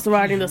she loves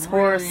riding this She's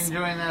horse. Really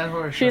enjoying that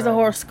horse. She's a ride.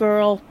 horse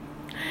girl.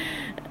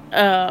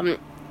 The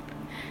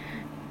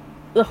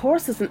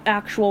horse is an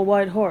actual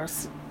white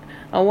horse.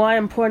 And why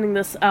I'm pointing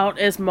this out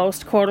is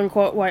most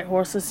quote-unquote white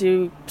horses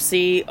you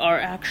see are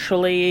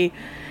actually,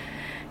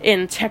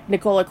 in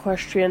technical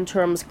equestrian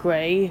terms,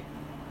 grey.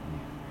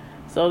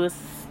 So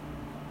this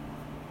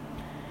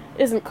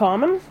isn't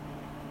common.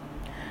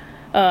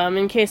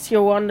 In case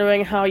you're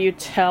wondering how you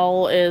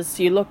tell is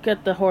you look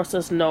at the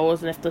horse's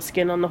nose, and if the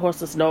skin on the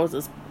horse's nose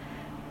is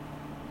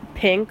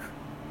pink,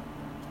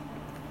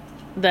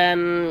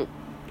 then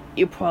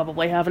you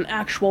probably have an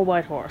actual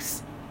white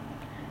horse.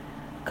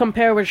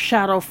 Compare with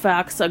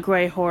Shadowfax, a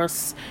grey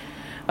horse,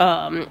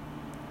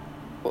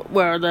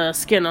 where the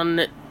skin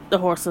on the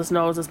horse's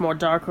nose is more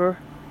darker,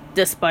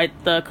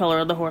 despite the color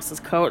of the horse's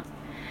coat.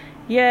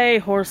 Yay,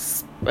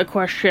 horse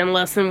equestrian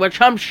lesson, which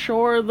I'm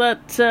sure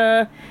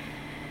that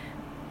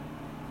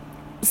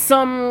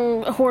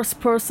some horse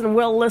person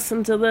will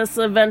listen to this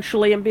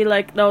eventually and be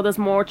like, no, there's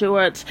more to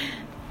it.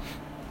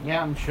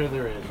 Yeah, I'm sure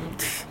there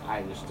is.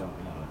 I just don't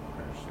know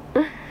it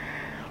personally.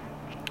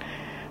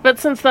 But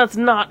since that's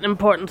not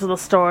important to the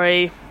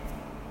story,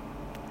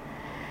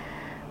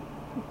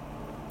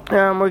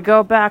 we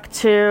go back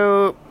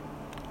to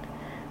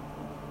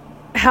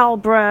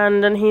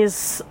Halbrand, and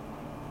he's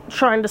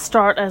trying to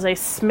start as a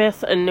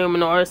smith in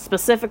Numenor,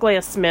 specifically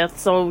a smith,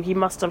 so he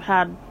must have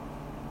had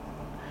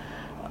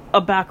a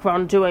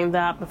background doing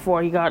that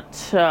before he got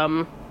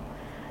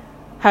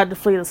had to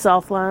flee the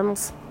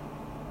Southlands.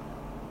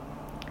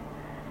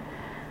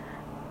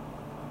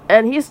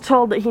 And he's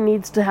told that he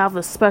needs to have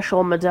this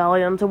special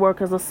medallion to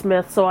work as a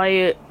smith, so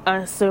I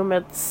assume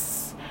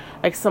it's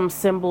like some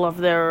symbol of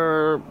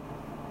their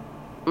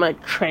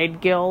like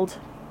trade guild.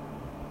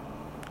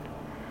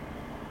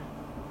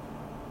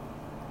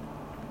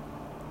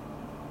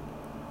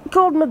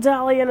 Gold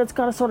medallion, it's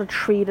got a sort of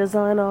tree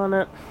design on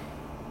it.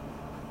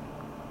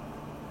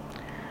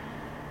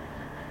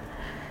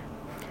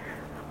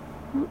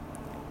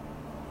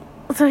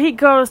 So he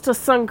goes to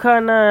some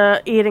kind of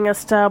eating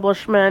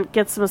establishment,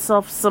 gets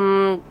himself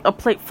a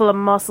plate full of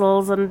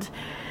mussels, and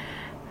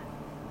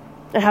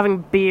having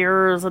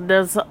beers, and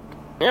there's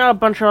a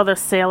bunch of other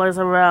sailors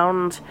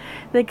around.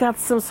 They got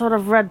some sort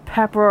of red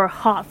pepper or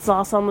hot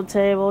sauce on the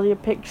table. You're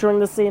picturing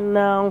the scene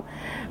now.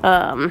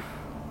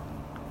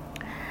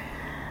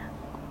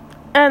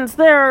 And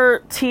they're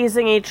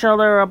teasing each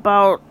other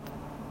about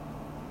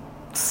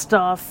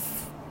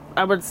stuff,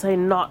 I would say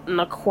not in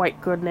a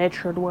quite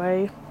good-natured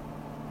way.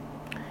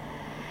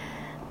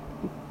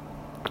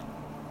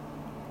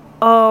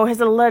 Oh, his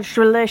alleged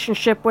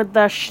relationship with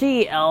the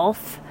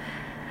she-elf,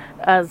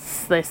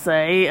 as they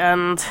say,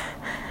 and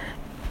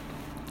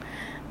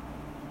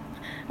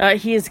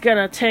he's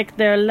gonna take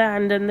their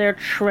land and their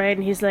trade,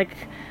 and he's like,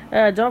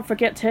 don't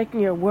forget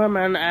taking your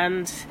woman,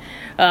 and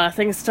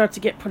things start to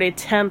get pretty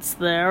tense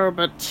there,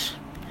 but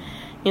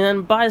he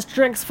then buys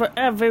drinks for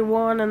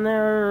everyone, and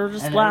they're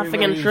just And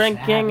laughing and everybody's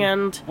drinking, having-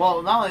 and...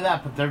 Well, not only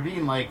that, but they're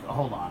being like,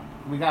 hold on,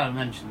 we gotta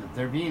mention that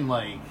they're being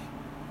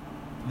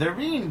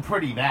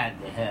pretty bad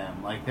to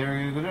him. Like,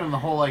 they're doing the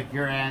whole, like,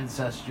 your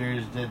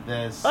ancestors did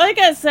this. Like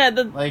I said,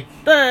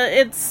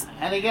 it's...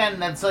 And again,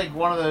 that's like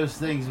one of those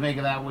things, make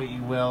of that what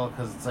you will,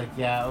 because it's like,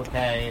 yeah,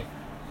 okay,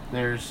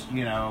 there's,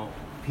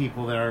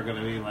 people that are going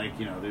to be like,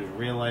 there's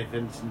real life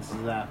instances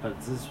of that, but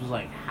this was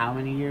like, how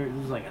many years?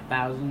 This was like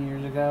 1,000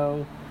 years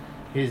ago.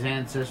 His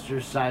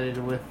ancestors sided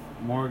with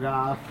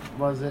Morgoth,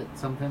 was it?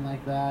 Something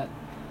like that.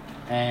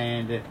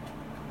 And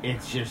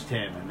it's just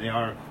him, and they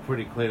are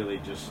pretty clearly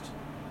just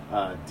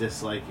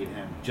disliking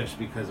him just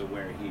because of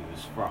where he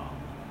was from.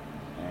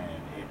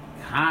 And it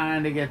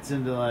kind of gets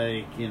into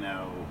like, getting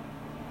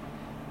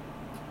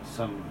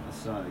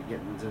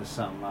into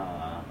some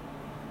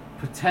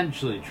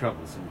potentially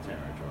troublesome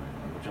territory,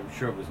 which I'm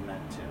sure was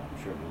meant to.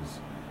 I'm sure it was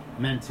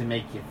meant to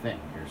make you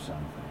think or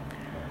something.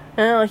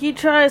 He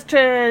tries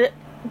to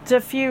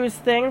diffuse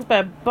things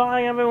by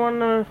buying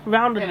everyone a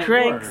round of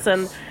drinks,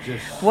 and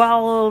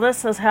while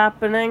this is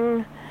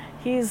happening,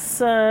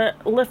 he's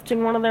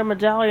lifting one of their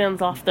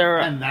medallions off their...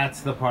 And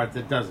that's the part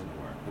that doesn't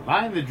work.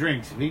 Buying the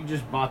drinks, if he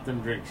just bought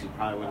them drinks, he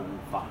probably would have been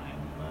fine.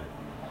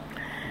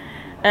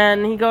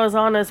 And he goes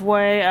on his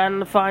way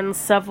and finds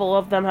several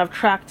of them have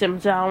tracked him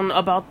down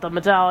about the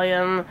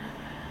medallion.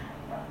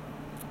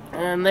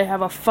 And they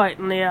have a fight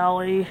in the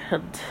alley.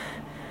 And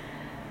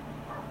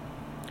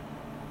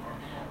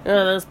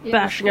there's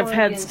bashing of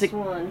heads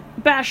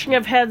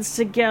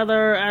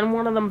together, and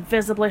one of them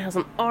visibly has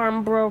an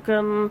arm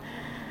broken.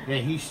 Yeah,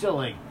 he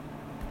still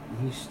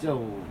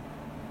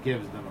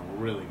gives them a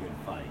really good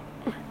fight.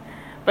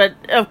 But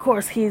of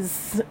course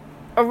he's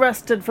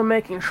arrested for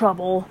making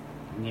trouble.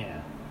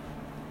 Yeah.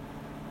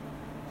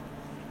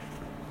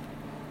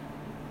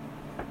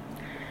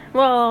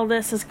 While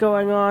this is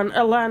going on,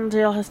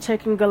 Elendil has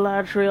taken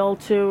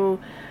Galadriel to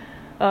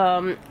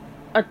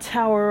a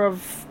tower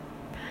of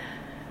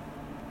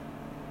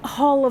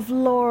Hall of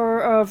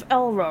Lore of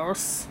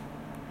Elros.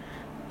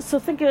 So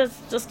think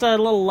it's just a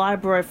little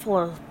library full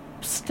of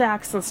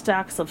stacks and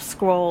stacks of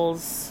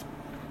scrolls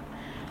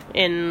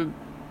in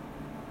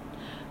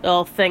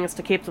little things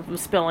to keep them from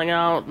spilling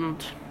out,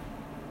 and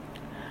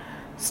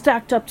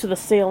stacked up to the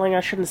ceiling.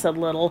 I shouldn't have said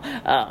little.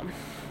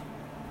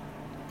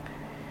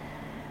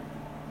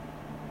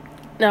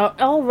 Now,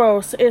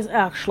 Elros is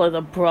actually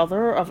the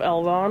brother of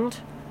Elrond.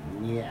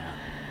 Yeah.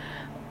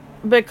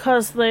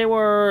 Because they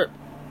were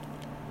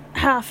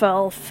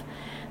half-elf,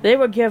 they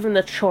were given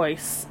the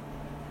choice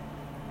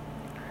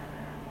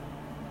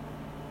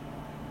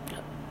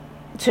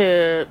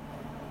to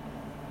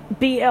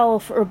be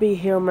elf or be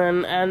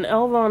human, and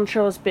Elrond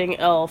chose being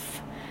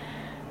elf,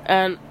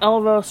 and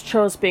Elros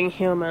chose being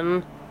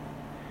human,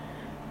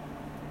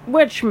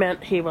 which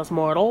meant he was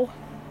mortal.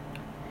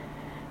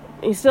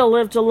 He still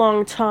lived a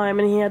long time,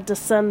 and he had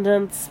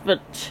descendants,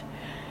 but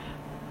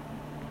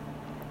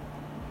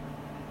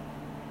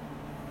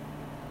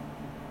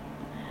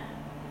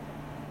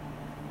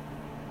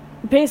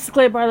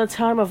basically by the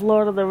time of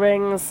Lord of the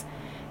Rings,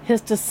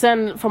 his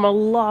descendant from a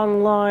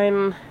long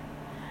line,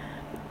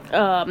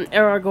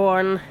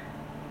 Aragorn,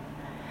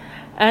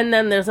 and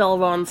then there's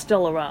Elrond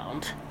still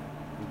around.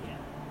 Yeah.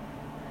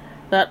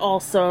 That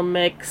also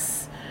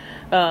makes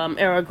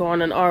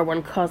Aragorn and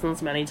Arwen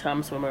cousins many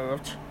times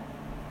removed.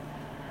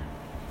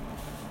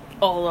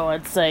 Although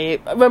I'd say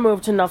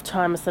removed enough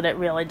times that it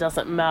really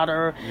doesn't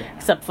matter,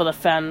 except for the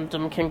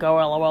fandom can go,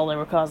 LOL, they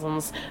were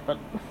cousins, but...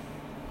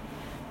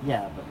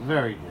 Yeah, but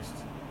very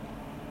distant.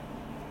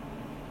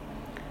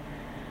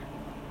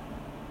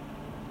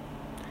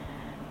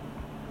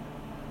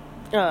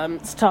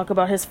 Let's talk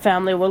about his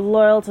family were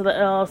loyal to the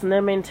elves, and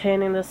they're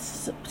maintaining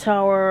this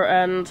tower,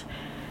 and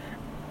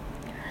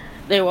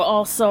they were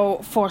also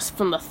forced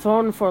from the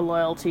throne for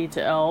loyalty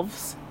to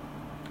elves.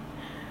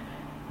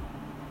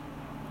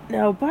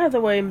 Now, by the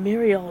way,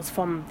 Miriel is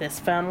from this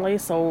family,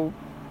 so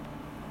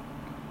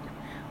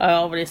I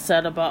already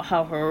said about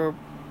how her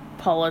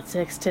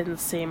politics didn't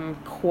seem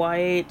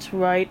quite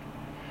right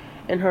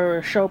in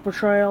her show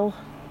portrayal.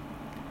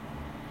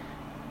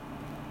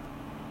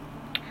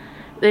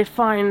 They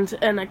find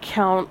an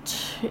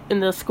account in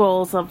the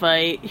scrolls of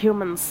a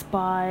human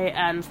spy,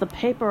 and the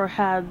paper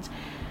had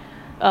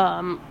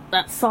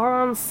that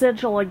Sauron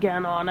sigil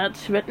again on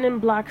it, written in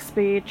black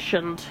speech,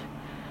 and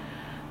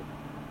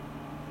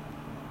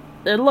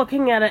they're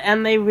looking at it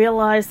and they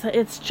realize that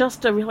it's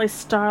just a really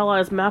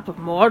stylized map of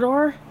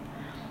Mordor.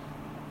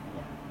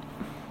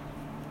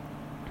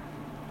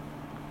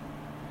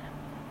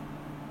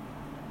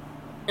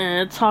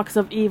 And it talks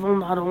of evil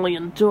not only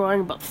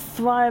enduring but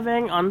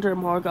thriving under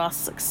Morgoth's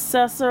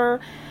successor,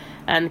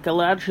 and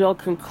Galadriel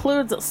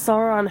concludes that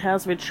Sauron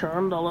has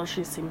returned, although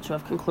she seemed to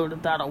have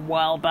concluded that a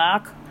while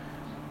back.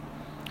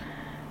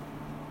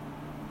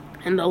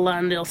 And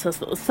Elendil says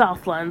that the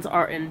Southlands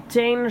are in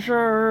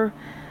danger,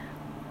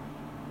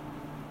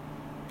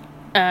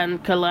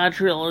 and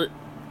Galadriel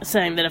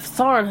saying that if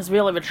Sauron has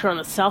really returned,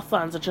 the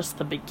Southlands are just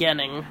the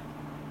beginning.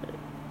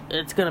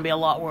 It's going to be a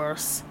lot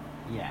worse.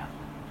 Yeah.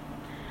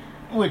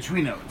 Which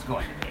we know it's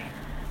going to be.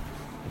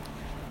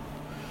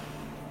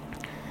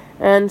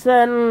 And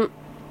then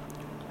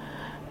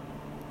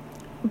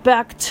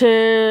back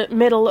to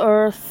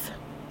Middle-earth,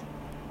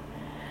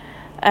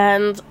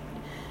 and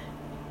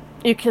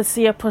you can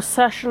see a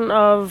procession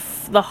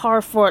of the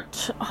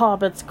Harfoot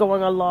hobbits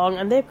going along,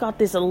 and they've got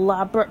these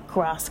elaborate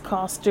grass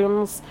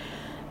costumes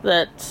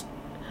that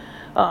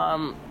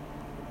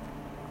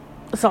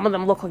some of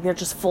them look like they're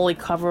just fully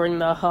covering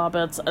the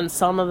hobbits, and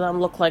some of them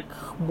look like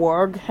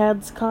warg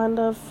heads, kind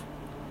of.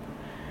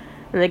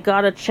 And they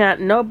gotta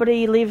chant,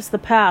 "Nobody leaves the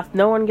path,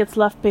 no one gets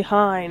left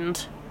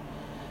behind."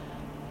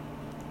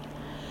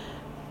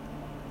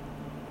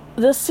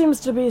 This seems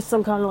to be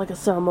some kind of like a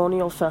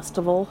ceremonial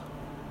festival.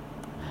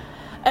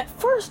 At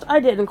first, I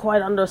didn't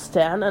quite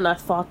understand, and I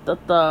thought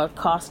that the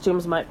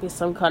costumes might be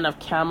some kind of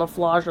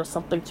camouflage or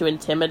something to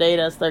intimidate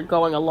as they're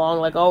going along,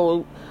 like,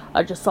 oh,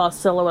 I just saw a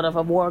silhouette of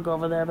a warg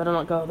over there, better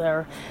not go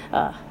there.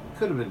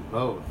 could have been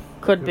both.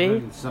 Could It be.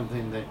 have been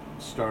something that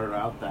started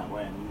out that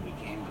way and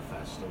became a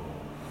festival.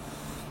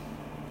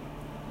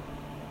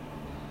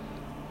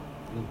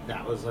 And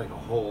that was like a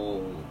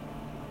whole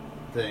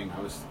thing.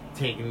 I was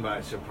taken by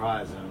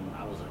surprise, and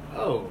I was like,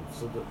 "Oh,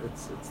 so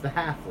it's the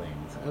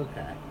halflings."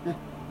 Okay.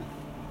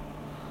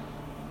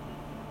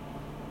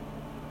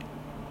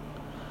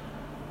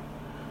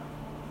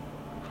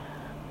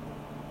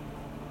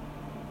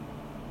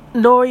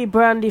 Nori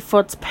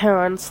Brandyfoot's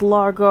parents,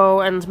 Largo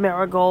and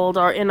Marigold,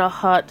 are in a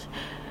hut,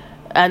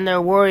 and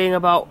they're worrying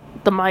about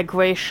the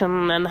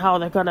migration and how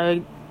they're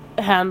gonna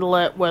handle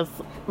it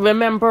with...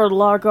 Remember,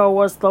 Largo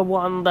was the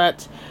one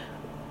that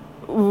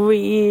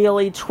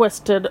really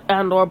twisted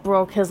and or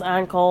broke his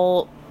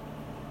ankle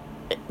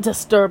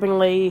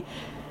disturbingly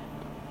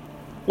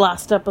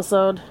last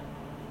episode.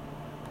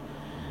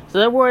 So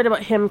they're worried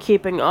about him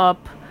keeping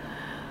up,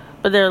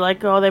 but they're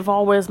like, oh, they've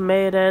always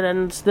made it,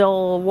 and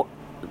they'll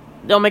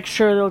make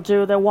sure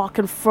they'll walk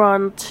in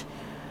front,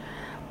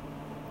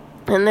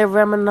 and they're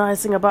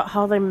reminiscing about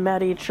how they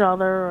met each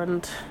other,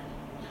 and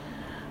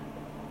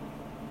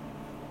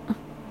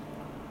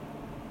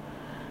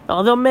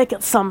oh, they'll make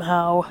it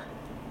somehow.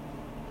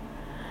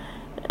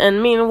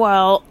 And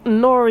meanwhile,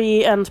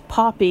 Nori and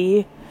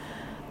Poppy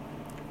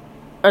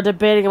are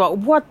debating about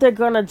what they're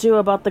gonna do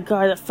about the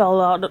guy that fell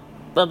out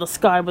of the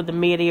sky with the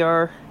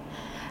meteor.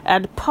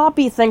 And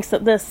Poppy thinks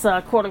that this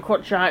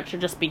quote-unquote giant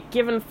should just be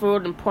given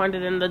food and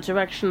pointed in the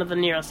direction of the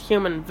nearest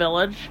human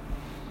village.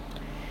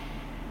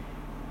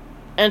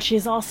 And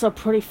she's also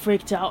pretty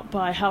freaked out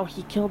by how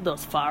he killed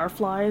those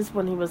fireflies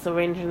when he was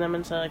arranging them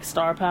into, like,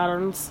 star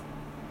patterns.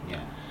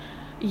 Yeah.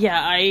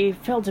 Yeah, I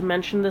failed to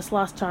mention this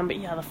last time, but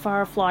yeah, the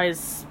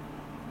fireflies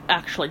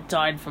actually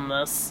died from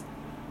this.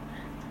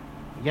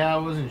 Yeah, I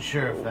wasn't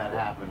sure if that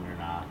happened or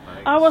not.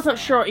 But I wasn't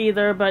sure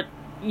either, but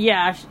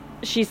yeah,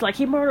 she's like,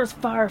 he murders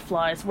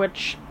fireflies,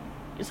 which...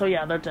 So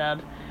yeah, they're dead.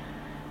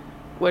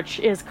 Which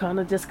is kind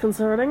of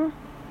disconcerting.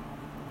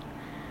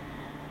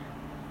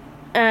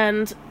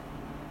 And...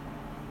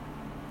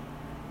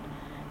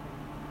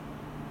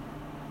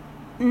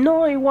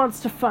 Nori wants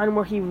to find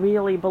where he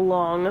really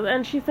belongs,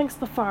 and she thinks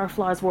the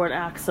fireflies were an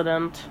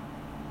accident.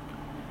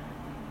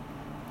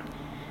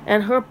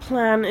 And her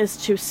plan is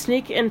to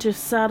sneak into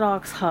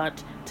Sadok's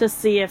hut to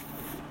see if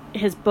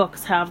his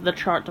books have the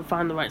chart to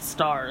find the right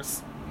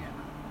stars.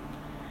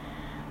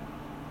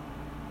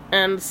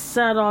 And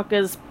Sadok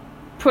is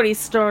pretty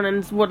stern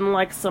and wouldn't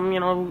like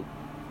some,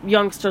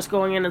 youngsters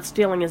going in and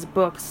stealing his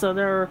books, so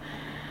they're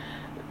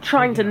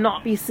trying to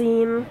not be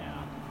seen. Yeah.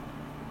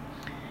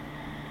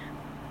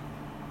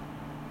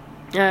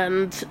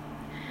 And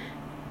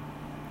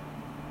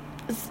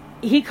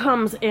he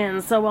comes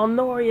in, so while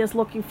Nori is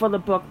looking for the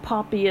book,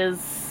 Poppy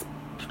is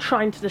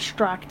trying to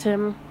distract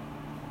him.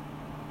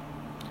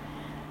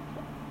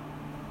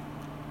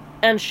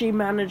 And she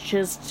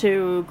manages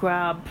to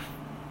grab,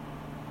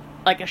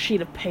 like, a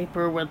sheet of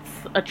paper with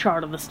a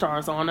chart of the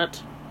stars on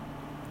it.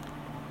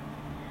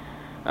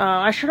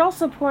 I should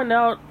also point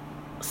out,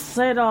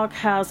 Sadok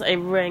has a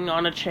ring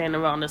on a chain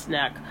around his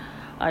neck.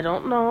 I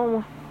don't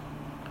know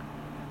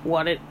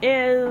what it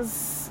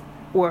is,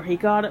 where he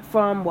got it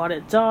from, what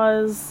it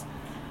does,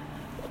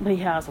 but he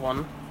has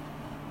one.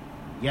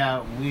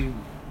 Yeah,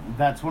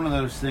 that's one of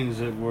those things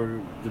that we're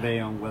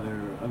debating on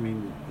whether,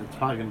 it's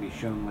probably going to be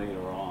shown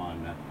later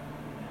on,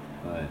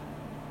 but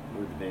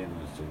we're debating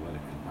as to what it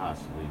could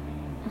possibly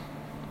mean.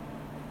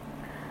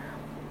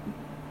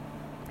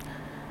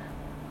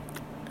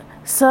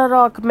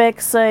 Sadok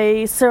makes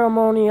a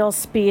ceremonial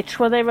speech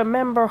where they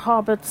remember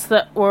hobbits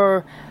that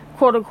were,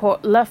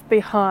 quote-unquote, left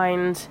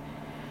behind.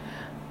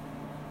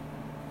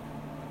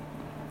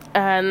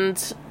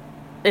 And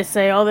they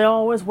say, oh, they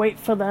always wait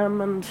for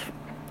them and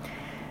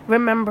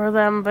remember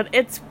them. But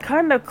it's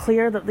kind of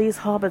clear that these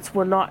hobbits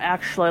were not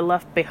actually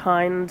left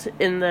behind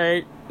in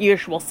the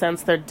usual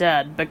sense they're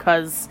dead,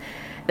 because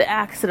the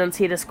accidents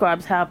he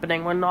describes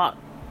happening were not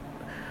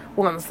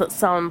ones that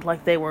sound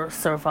like they were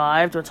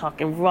survived. We're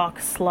talking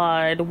rock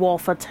slide,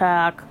 wolf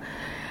attack.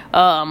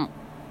 One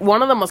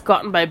of them was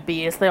gotten by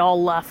bees. They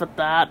all laugh at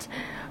that.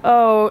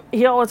 Oh,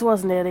 he always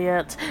was an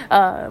idiot.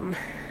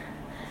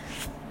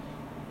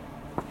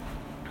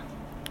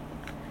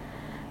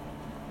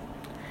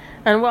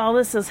 And while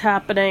this is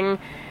happening,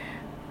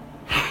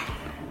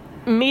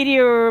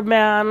 Meteor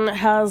Man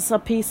has the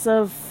piece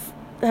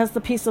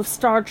of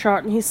star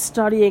chart, and he's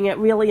studying it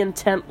really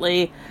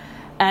intently,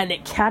 and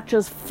it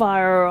catches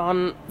fire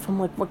from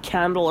like a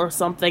candle or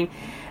something,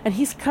 and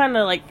he's kind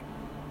of like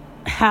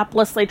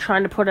haplessly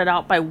trying to put it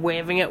out by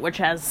waving it, which,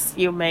 as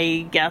you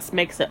may guess,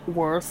 makes it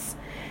worse.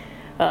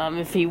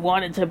 If he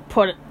wanted to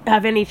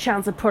have any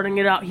chance of putting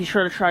it out, he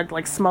should have tried to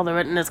like smother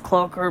it in his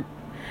cloak or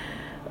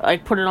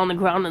like put it on the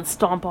ground and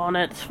stomp on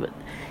it. But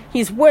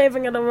he's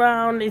waving it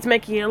around. He's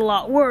making it a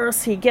lot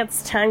worse. He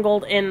gets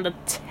tangled in the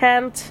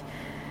tent.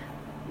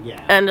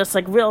 Yeah. And just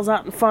like reels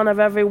out in front of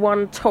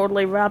everyone,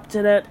 totally wrapped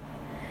in it.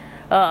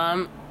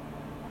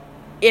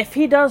 If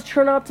he does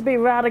turn out to be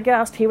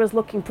Radagast, he was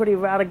looking pretty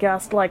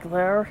Radagast-like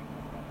there.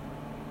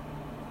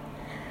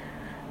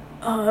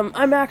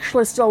 I'm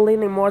actually still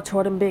leaning more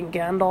toward him being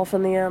Gandalf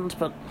in the end,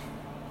 but...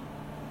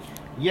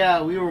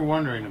 Yeah, we were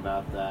wondering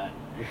about that.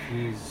 If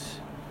he's...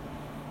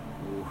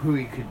 who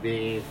he could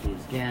be, if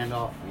he's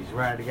Gandalf, if he's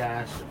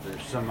Radagast, if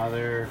there's some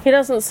other... He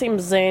doesn't seem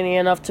zany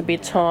enough to be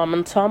Tom,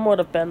 and Tom would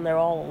have been there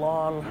all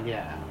along.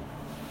 Yeah.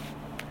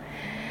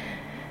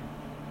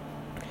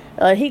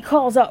 He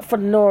calls out for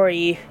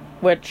Nori,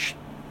 which...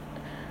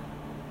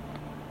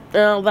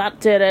 Well, that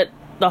did it.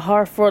 The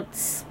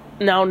Harfoots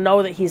now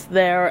know that he's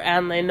there,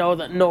 and they know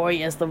that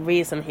Nori is the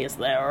reason he's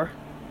there.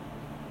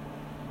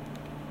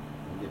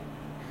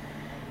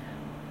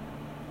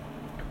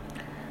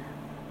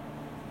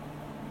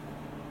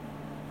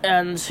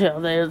 And,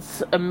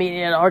 there's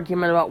immediate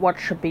argument about what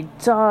should be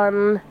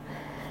done.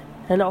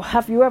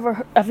 Have you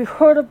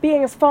heard of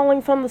beings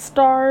falling from the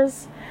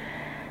stars?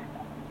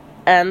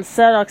 And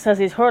Sadok says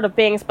he's heard of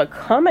beings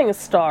becoming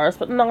stars,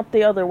 but not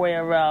the other way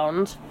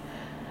around.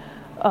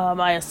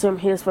 I assume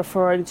he is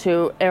referring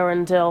to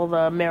Arendelle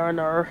the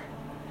Mariner,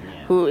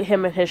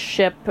 him and his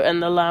ship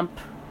and the lamp.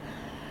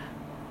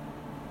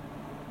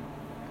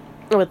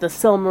 With the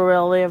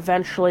Silmaril, they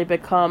eventually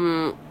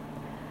become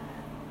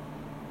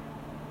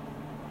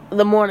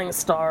the Morning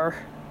Star.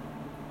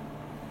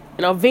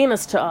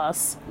 Venus to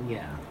us.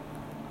 Yeah.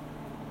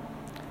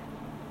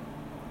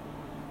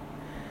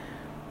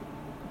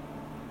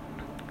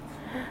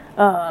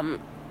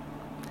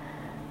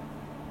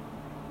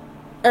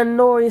 And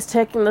Nori's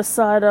taking the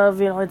side of,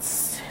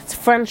 it's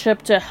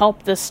friendship to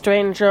help this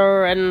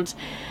stranger, and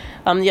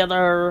the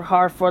other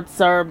Harfoots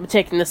are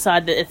taking the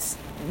side that it's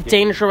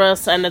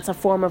dangerous and it's a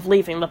form of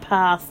leaving the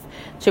path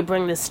to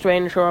bring this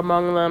stranger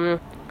among them.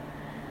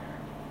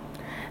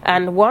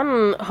 And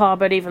one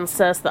Hobbit even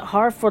says that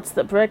Harfoots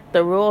that break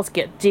the rules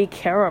get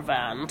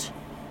decaravaned.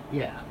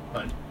 Yeah,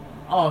 but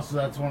also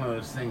that's one of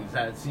those things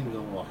that it seems a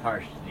little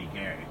harsh to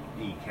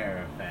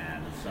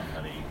decaravan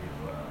somebody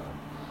who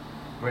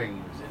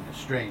brings in a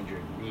stranger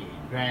in need.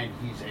 Granted,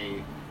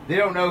 they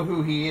don't know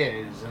who he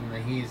is, and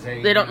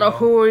they don't know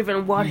who or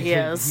even what he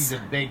is. He's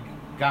a big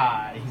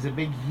guy. He's a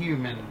big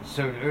human,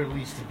 or at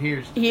least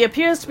appears to be. He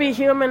appears to be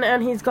human,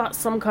 and he's got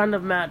some kind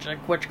of magic,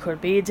 which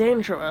could be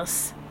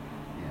dangerous.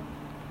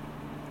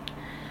 Yeah.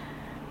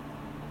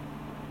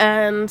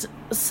 And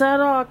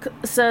Sadok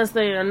says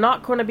they are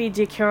not going to be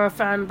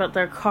decaravan, but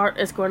their cart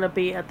is going to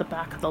be at the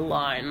back of the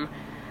line.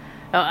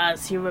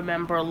 As you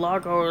remember,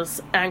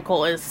 Largo's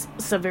ankle is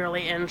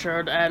severely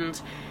injured,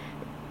 and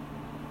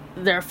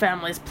their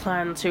family's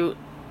plan to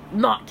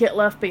not get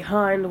left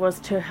behind was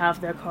to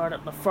have their cart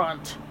at the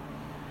front.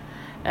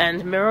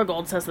 And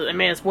Marigold says that they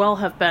may as well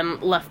have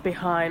been left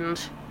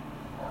behind.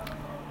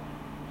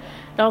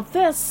 Now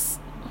there's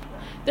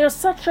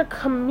such a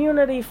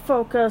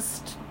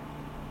community-focused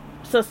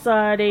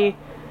society,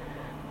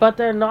 but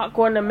they're not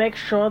going to make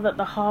sure that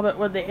the Hobbit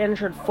with the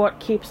injured foot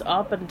keeps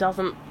up and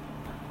doesn't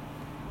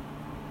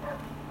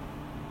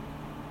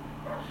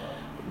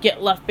get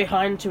left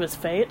behind to his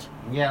fate.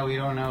 Yeah, we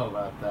don't know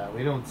about that.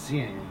 We don't see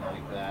anything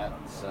like that,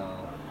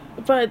 so...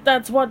 But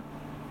that's what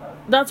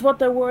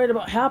they're worried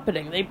about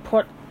happening. They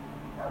put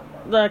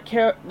the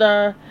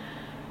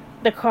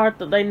cart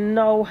that they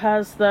know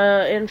has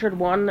the injured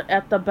one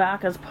at the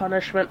back as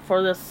punishment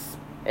for this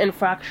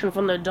infraction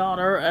from their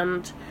daughter,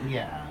 and...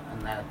 Yeah,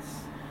 and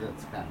that's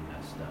kind of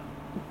messed up.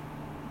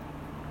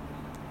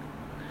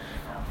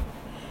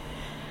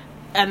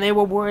 And they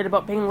were worried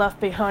about being left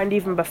behind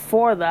even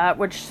before that,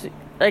 which...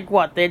 Like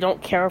what, they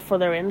don't care for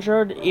their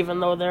injured,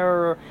 even though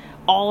they're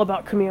all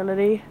about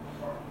community?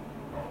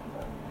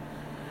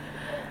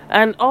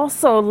 And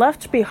also,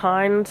 left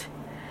behind,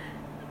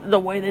 the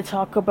way they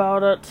talk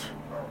about it,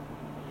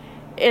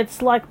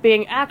 it's like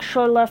being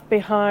actually left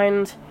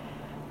behind,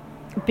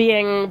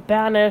 being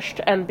banished,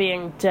 and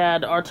being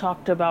dead are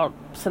talked about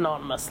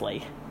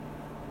synonymously.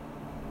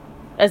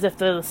 As if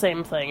they're the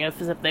same thing, as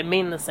if they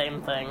mean the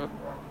same thing.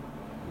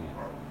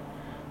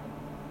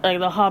 Like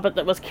the Hobbit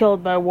that was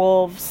killed by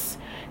wolves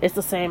is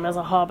the same as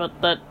a Hobbit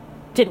that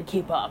didn't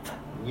keep up.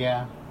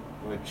 Yeah,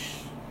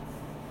 which,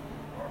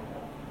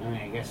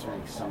 I guess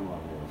makes some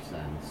level of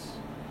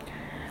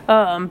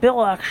sense.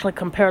 Bill actually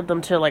compared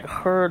them to, like,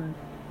 herd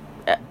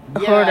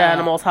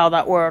animals, how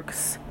that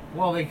works.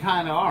 Well, they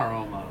kind of are,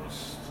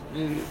 almost.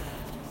 And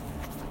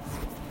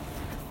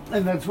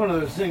that's one of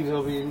those things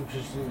that'll be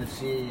interesting to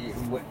see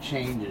what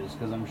changes,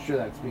 because I'm sure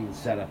that's being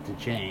set up to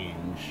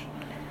change.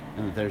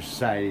 And that their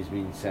society's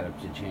being set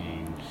up to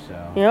change,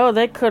 so...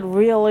 They could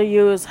really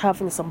use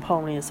having some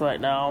ponies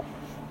right now.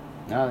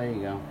 Oh, there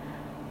you go.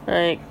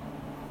 Like,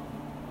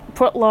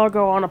 put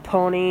Largo on a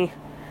pony.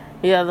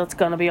 Yeah, that's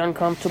gonna be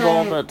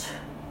uncomfortable, but...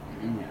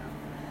 Yeah.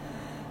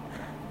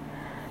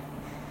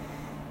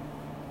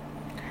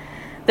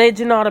 They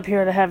do not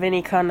appear to have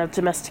any kind of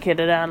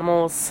domesticated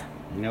animals.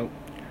 Nope.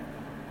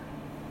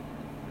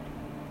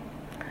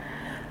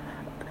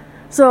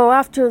 So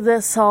after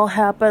this all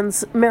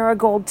happens,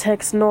 Marigold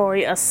takes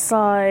Nori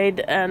aside,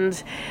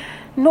 and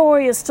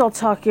Nori is still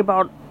talking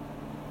about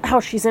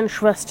how she's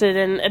interested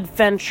in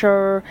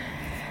adventure,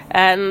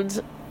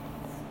 and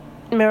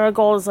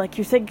Marigold is like,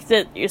 you think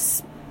that you're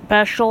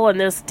special and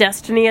there's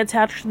destiny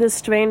attached to this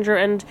stranger,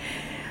 and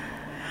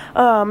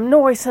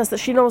Nori says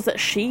that she knows that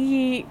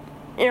she,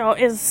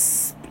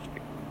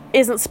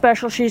 isn't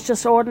special, she's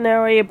just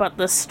ordinary, but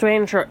the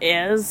stranger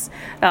is.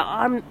 Now,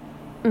 I'm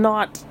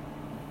not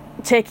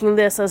taking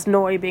this as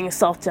Nori being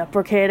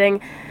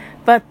self-deprecating,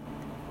 but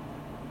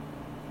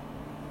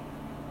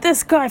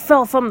this guy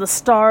fell from the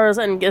stars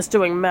and is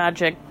doing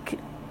magic.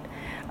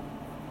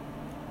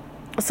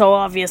 So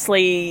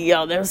obviously,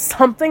 there's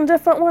something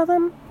different with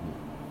him.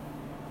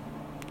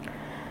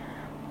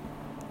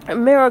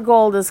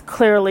 Marigold is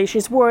clearly,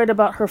 she's worried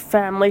about her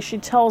family. She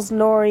tells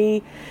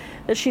Nori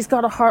that she's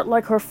got a heart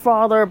like her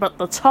father, but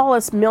the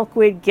tallest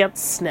milkweed gets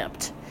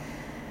snipped.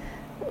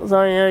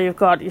 So, you've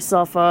got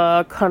yourself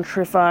a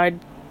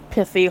countrified,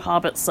 pithy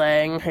hobbit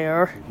saying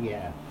here.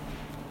 Yeah.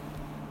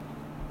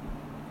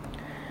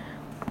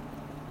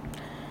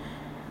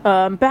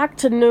 Back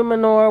to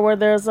Numenor, where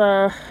there's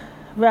a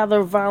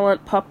rather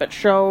violent puppet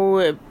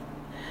show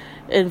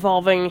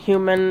involving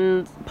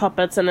human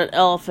puppets and an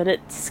elf, and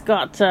it's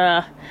got,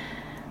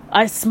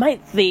 I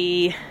smite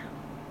thee.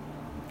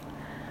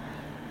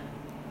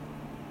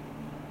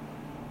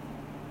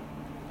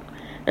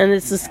 And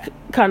this is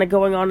kind of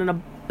going on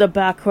in the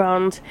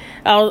background.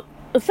 The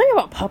thing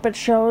about puppet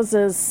shows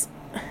is,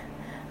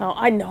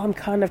 I know I'm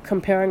kind of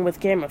comparing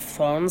with Game of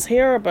Thrones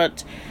here,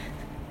 but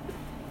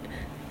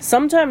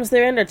sometimes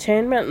they're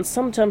entertainment and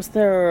sometimes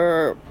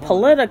they're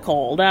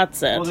political,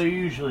 that's it. Well, they're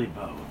usually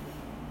both.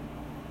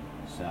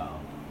 So,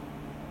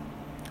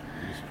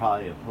 there's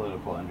probably a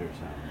political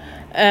undertone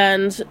there.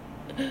 And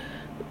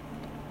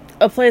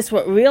a place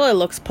where it really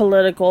looks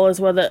political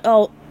is where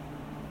the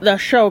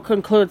show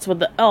concludes with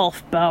the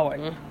elf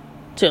bowing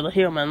to the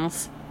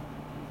humans.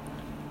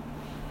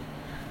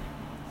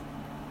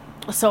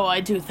 So I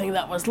do think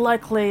that was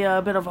likely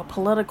a bit of a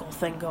political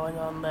thing going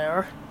on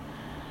there.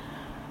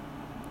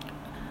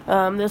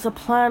 There's a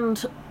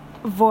planned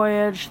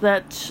voyage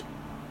that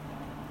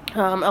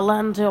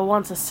Elendil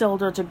wants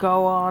Isildur to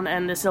go on,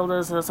 and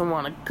Isildur doesn't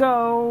want to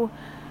go.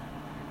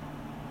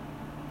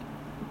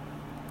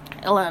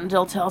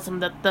 Elendil tells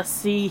him that the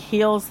sea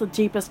heals the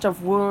deepest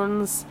of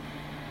wounds,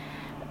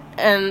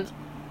 and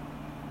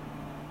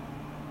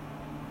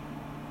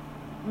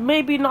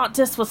maybe not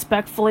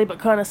disrespectfully, but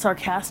kind of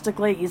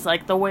sarcastically, he's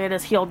like, the way it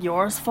has healed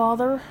yours,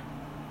 father?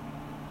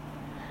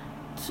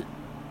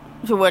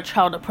 To which,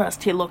 how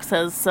depressed he looks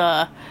as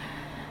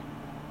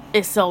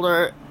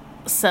Isildur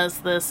says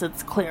this,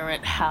 it's clear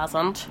it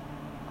hasn't.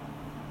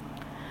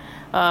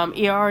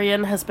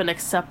 Iarian has been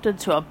accepted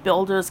to a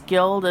builder's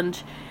guild,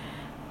 and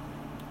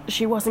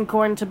she wasn't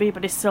going to be,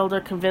 but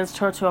Isildur convinced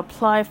her to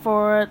apply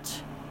for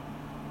it.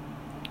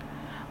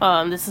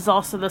 This is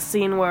also the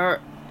scene where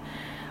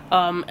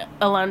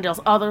Elendil's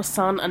other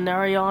son,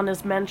 Anarion,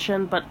 is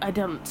mentioned, but I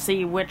didn't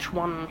see which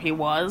one he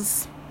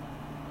was.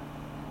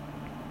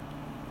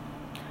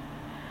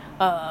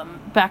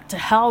 Back to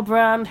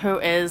Halbrand, who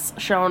is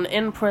shown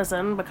in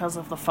prison because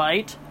of the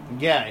fight.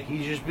 Yeah,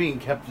 he's just being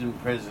kept in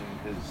prison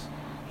because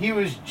he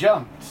was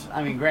jumped.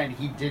 I mean, granted,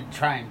 he did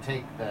try and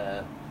take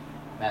that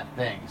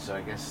thing, so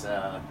I guess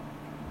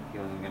he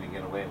wasn't going to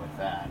get away with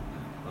that.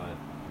 But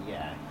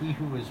yeah, he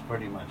was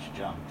pretty much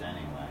jumped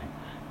anyway.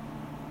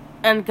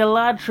 And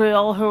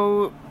Galadriel,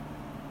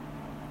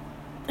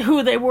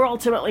 who they were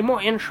ultimately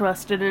more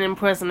interested in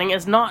imprisoning,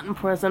 is not in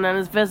prison and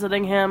is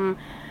visiting him,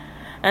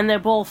 and they're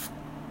both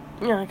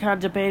kind of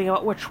debating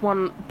about which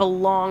one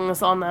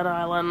belongs on that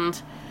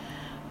island.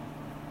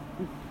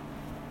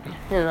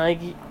 Like,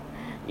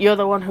 you're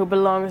the one who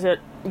belongs here.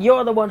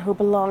 You're the one who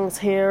belongs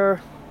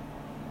here.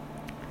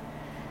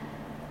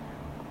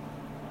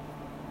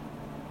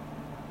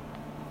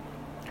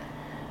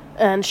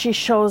 And she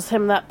shows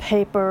him that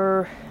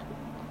paper.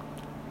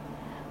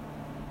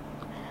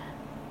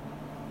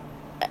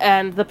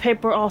 And the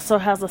paper also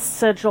has a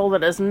sigil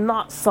that is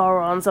not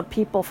Sauron's, of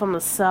people from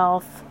the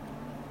south.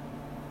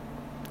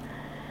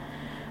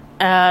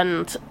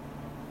 And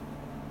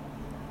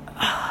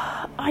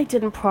I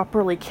didn't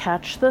properly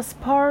catch this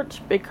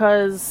part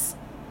because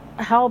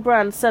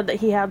Halbrand said that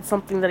he had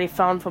something that he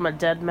found from a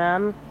dead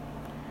man.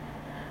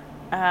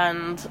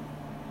 And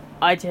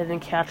I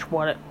didn't catch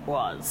what it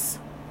was.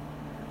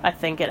 I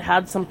think it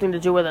had something to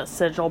do with that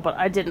sigil, but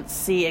I didn't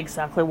see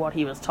exactly what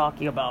he was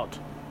talking about.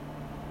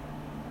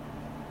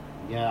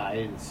 Yeah, I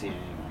didn't see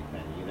anything like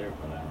that either,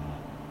 but I don't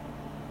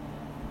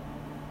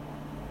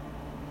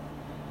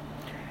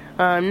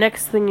know.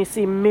 Next thing you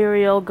see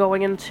Muriel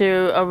going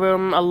into a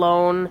room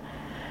alone,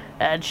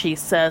 and she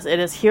says, "It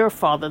is here,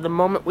 father, the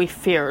moment we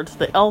feared.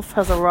 The elf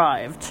has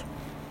arrived."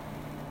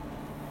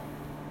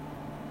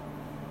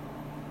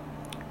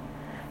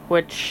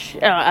 Which,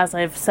 as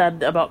I've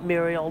said about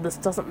Muriel, this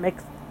doesn't make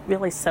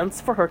really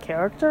sense for her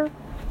character.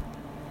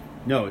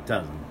 No, it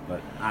doesn't, but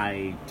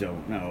I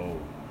don't know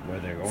where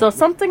they're going. So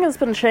something has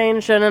been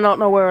changed, and I don't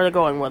know where they're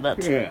going with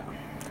it.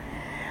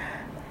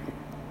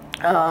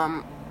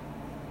 Yeah.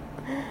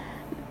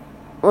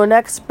 We're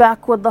next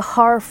back with the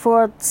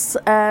Harfoots,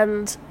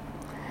 and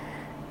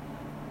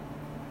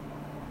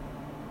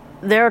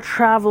they're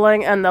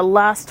traveling, and the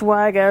last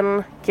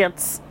wagon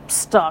gets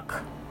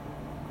stuck.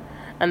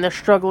 And they're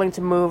struggling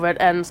to move it,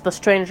 and the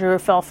stranger who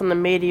fell from the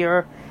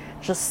meteor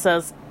just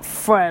says,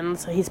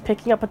 friends. He's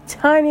picking up a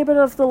tiny bit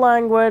of the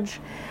language,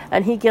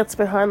 and he gets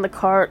behind the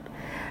cart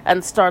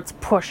and starts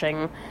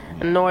pushing.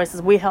 And Nori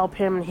says, we help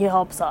him, and he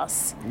helps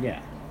us.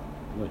 Yeah,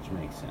 which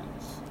makes sense.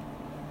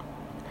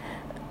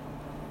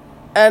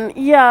 And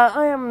yeah,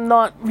 I am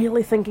not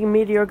really thinking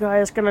Meteor Guy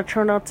is going to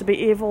turn out to be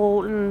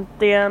evil in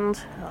the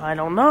end. I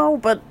don't know,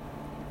 but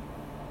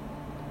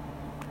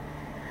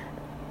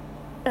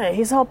hey,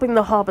 he's helping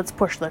the hobbits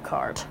push the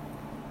cart.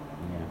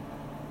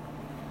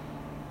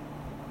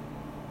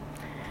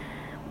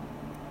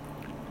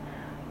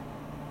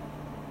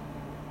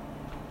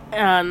 Yeah.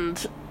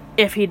 And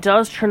if he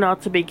does turn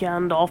out to be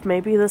Gandalf,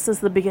 maybe this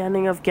is the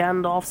beginning of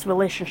Gandalf's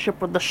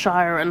relationship with the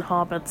Shire and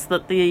hobbits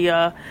that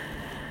the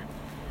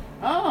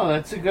Oh,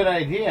 that's a good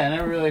idea. I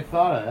never really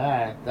thought of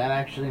that. That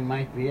actually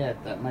might be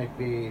it. That might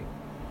be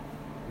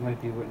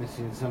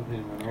witnessing something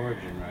of an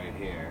origin right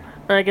here.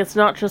 Like, it's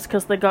not just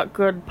because they got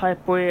good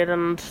pipeweed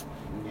and...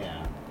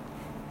 Yeah.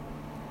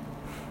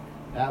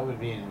 That would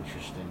be an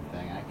interesting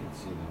thing. I could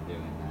see them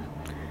doing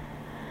that, maybe.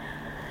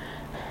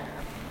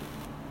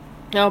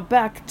 Now,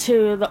 back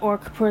to the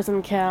orc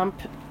prison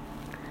camp.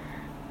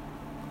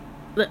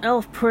 The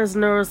elf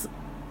prisoners...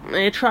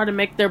 They try to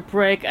make their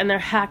break, and they're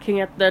hacking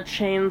at their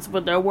chains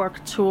with their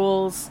work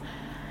tools.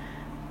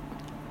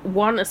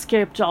 One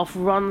escaped elf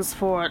runs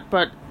for it,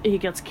 but he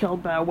gets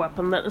killed by a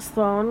weapon that is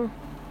thrown.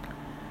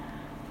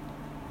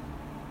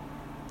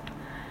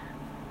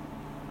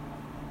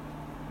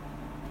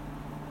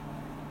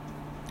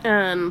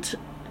 And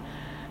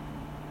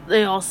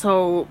they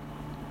also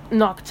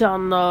knock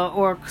down the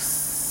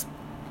orcs'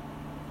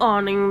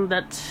 awning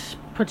that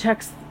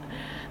protects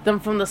them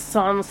from the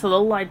sun, so the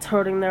light's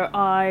hurting their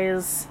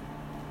eyes.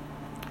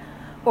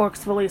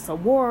 Orcs release a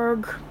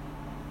warg.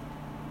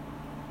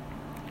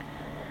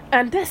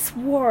 And this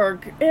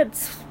warg,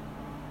 it's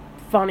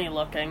funny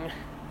looking.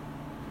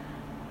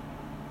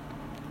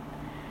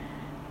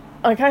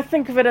 Like, I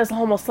think of it as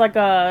almost like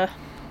a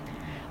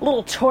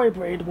little toy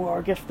breed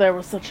warg, if there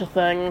was such a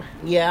thing.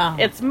 Yeah.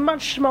 It's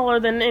much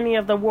smaller than any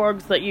of the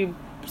wargs that you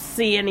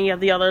see any of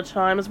the other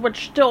times,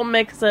 which still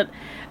makes it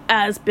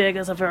as big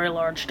as a very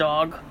large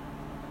dog.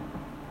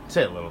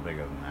 Say a little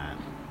bigger than that,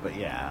 but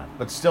yeah,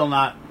 but still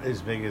not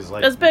as big as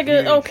like as big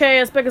as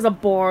as big as a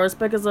boar, as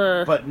big as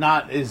a. But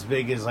not as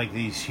big as like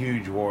these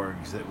huge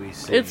wargs that we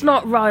see. It's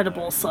not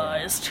rideable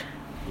sized.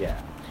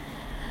 Yeah.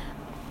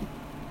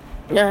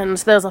 And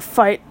there's a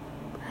fight.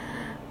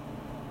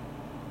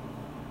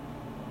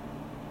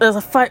 There's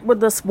a fight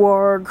with this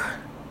warg.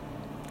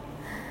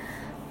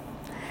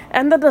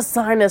 And the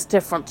design is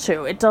different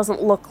too. It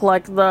doesn't look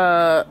like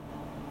the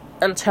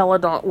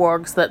Entelodont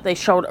wargs that they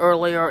showed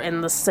earlier in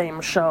the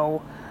same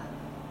show.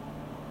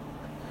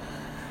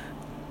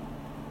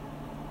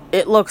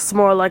 It looks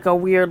more like a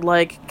weird,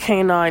 like,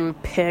 canine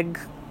pig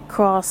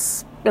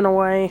cross, in a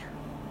way.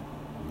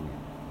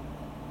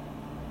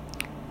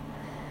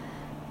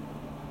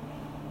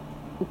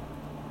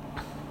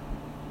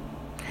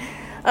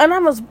 And I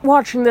was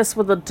watching this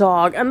with a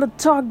dog, and the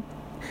dog,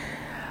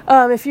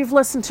 if you've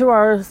listened to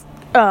our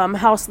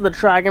House of the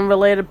Dragon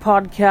related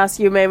podcast,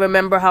 you may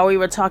remember how we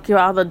were talking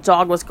about how the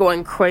dog was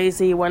going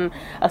crazy when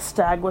a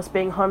stag was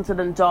being hunted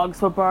and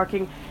dogs were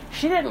barking.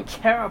 She didn't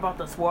care about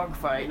this warg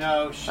fight.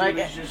 No, she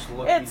was just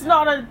looking. It's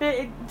not a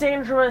big,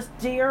 dangerous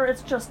deer,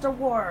 it's just a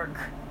warg.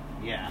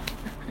 Yeah.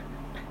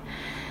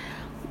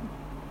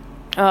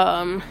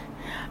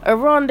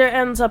 Aronda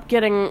ends up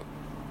getting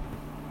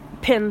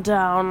pinned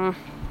down.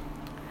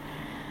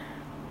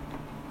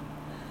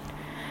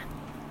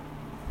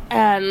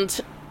 And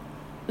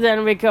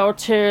then we go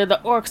to the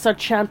orcs are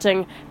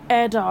chanting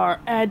Eddar,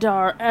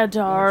 Eddar,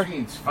 Eddar. Which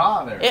means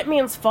father. It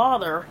means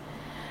father.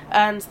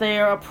 And they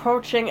are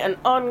approaching an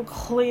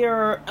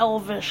unclear,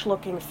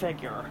 elvish-looking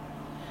figure.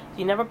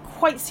 You never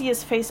quite see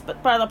his face,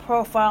 but by the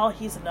profile,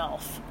 he's an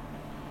elf.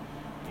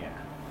 Yeah.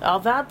 Now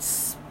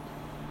that's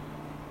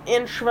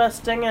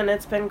interesting, and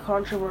it's been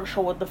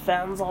controversial with the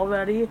fans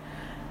already.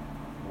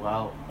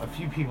 Well, a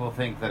few people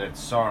think that it's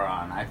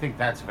Sauron. I think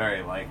that's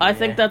very likely. I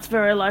think that's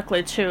very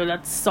likely, too.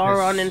 That's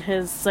Sauron in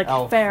his, like,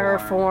 fair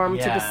form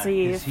to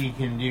deceive. Because he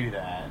can do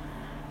that.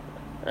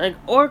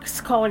 Like,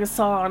 orcs calling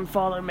Sauron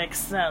father makes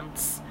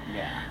sense.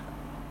 Yeah.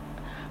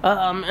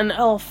 An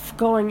elf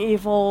going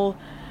evil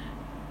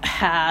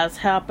has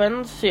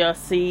happened.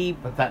 See.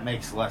 But that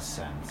makes less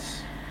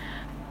sense.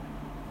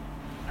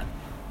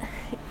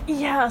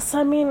 Yes,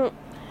 I mean,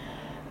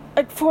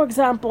 like, for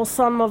example,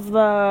 some of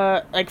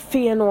the, like,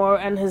 Fëanor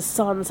and his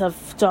sons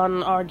have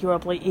done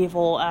arguably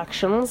evil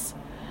actions.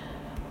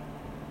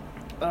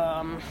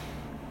 The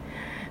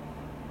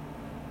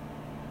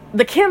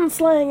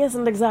kinslaying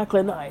isn't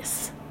exactly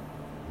nice.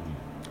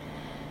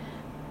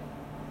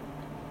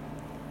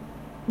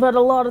 But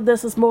a lot of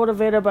this is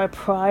motivated by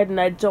pride, and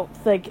I don't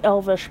think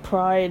elvish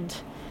pride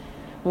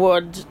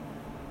would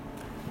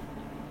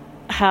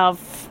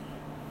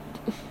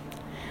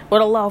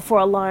allow for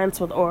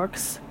alliance with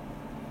orcs.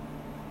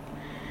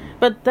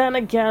 But then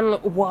again,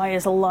 why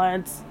is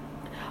alliance...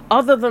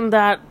 Other than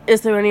that,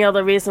 is there any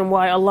other reason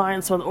why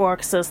alliance with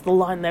orcs is the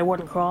line they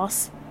wouldn't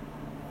cross?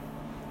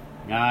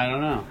 I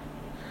don't know.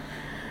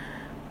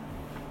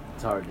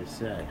 It's hard to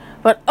say.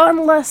 But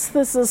unless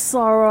this is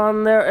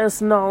Sauron, there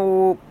is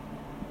no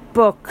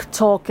book,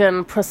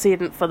 Tolkien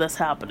precedent for this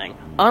happening.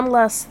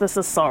 Unless this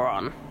is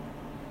Sauron.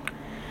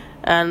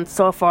 And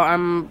so far,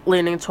 I'm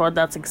leaning toward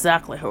that's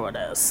exactly who it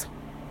is.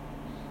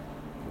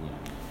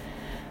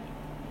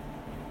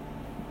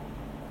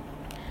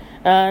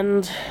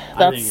 And that's...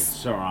 I think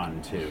it's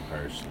Sauron too,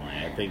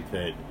 personally. I think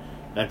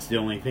that's the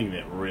only thing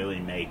that really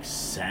makes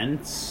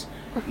sense.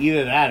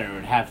 Either that or it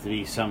would have to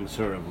be some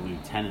sort of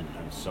lieutenant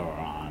of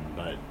Sauron.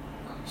 But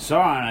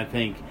Sauron, I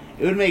think,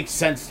 it would make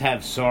sense to have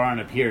Sauron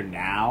appear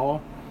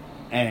now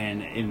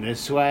and in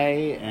this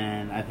way,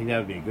 and I think that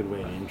would be a good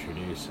way to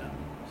introduce him.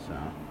 So.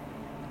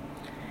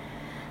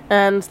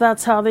 And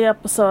that's how the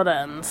episode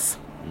ends.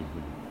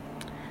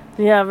 Mm-hmm.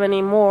 Do you have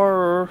any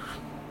more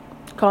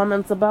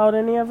comments about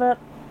any of it?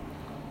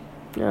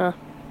 Yeah.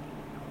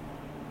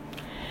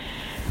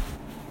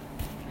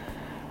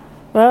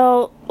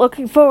 Well,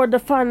 looking forward to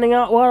finding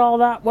out what all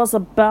that was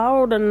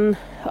about in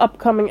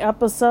upcoming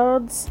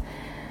episodes.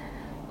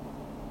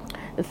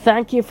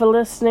 Thank you for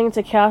listening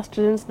to Cast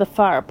It Into the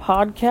Fire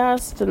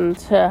podcast, and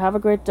have a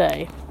great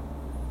day.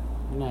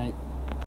 Good night.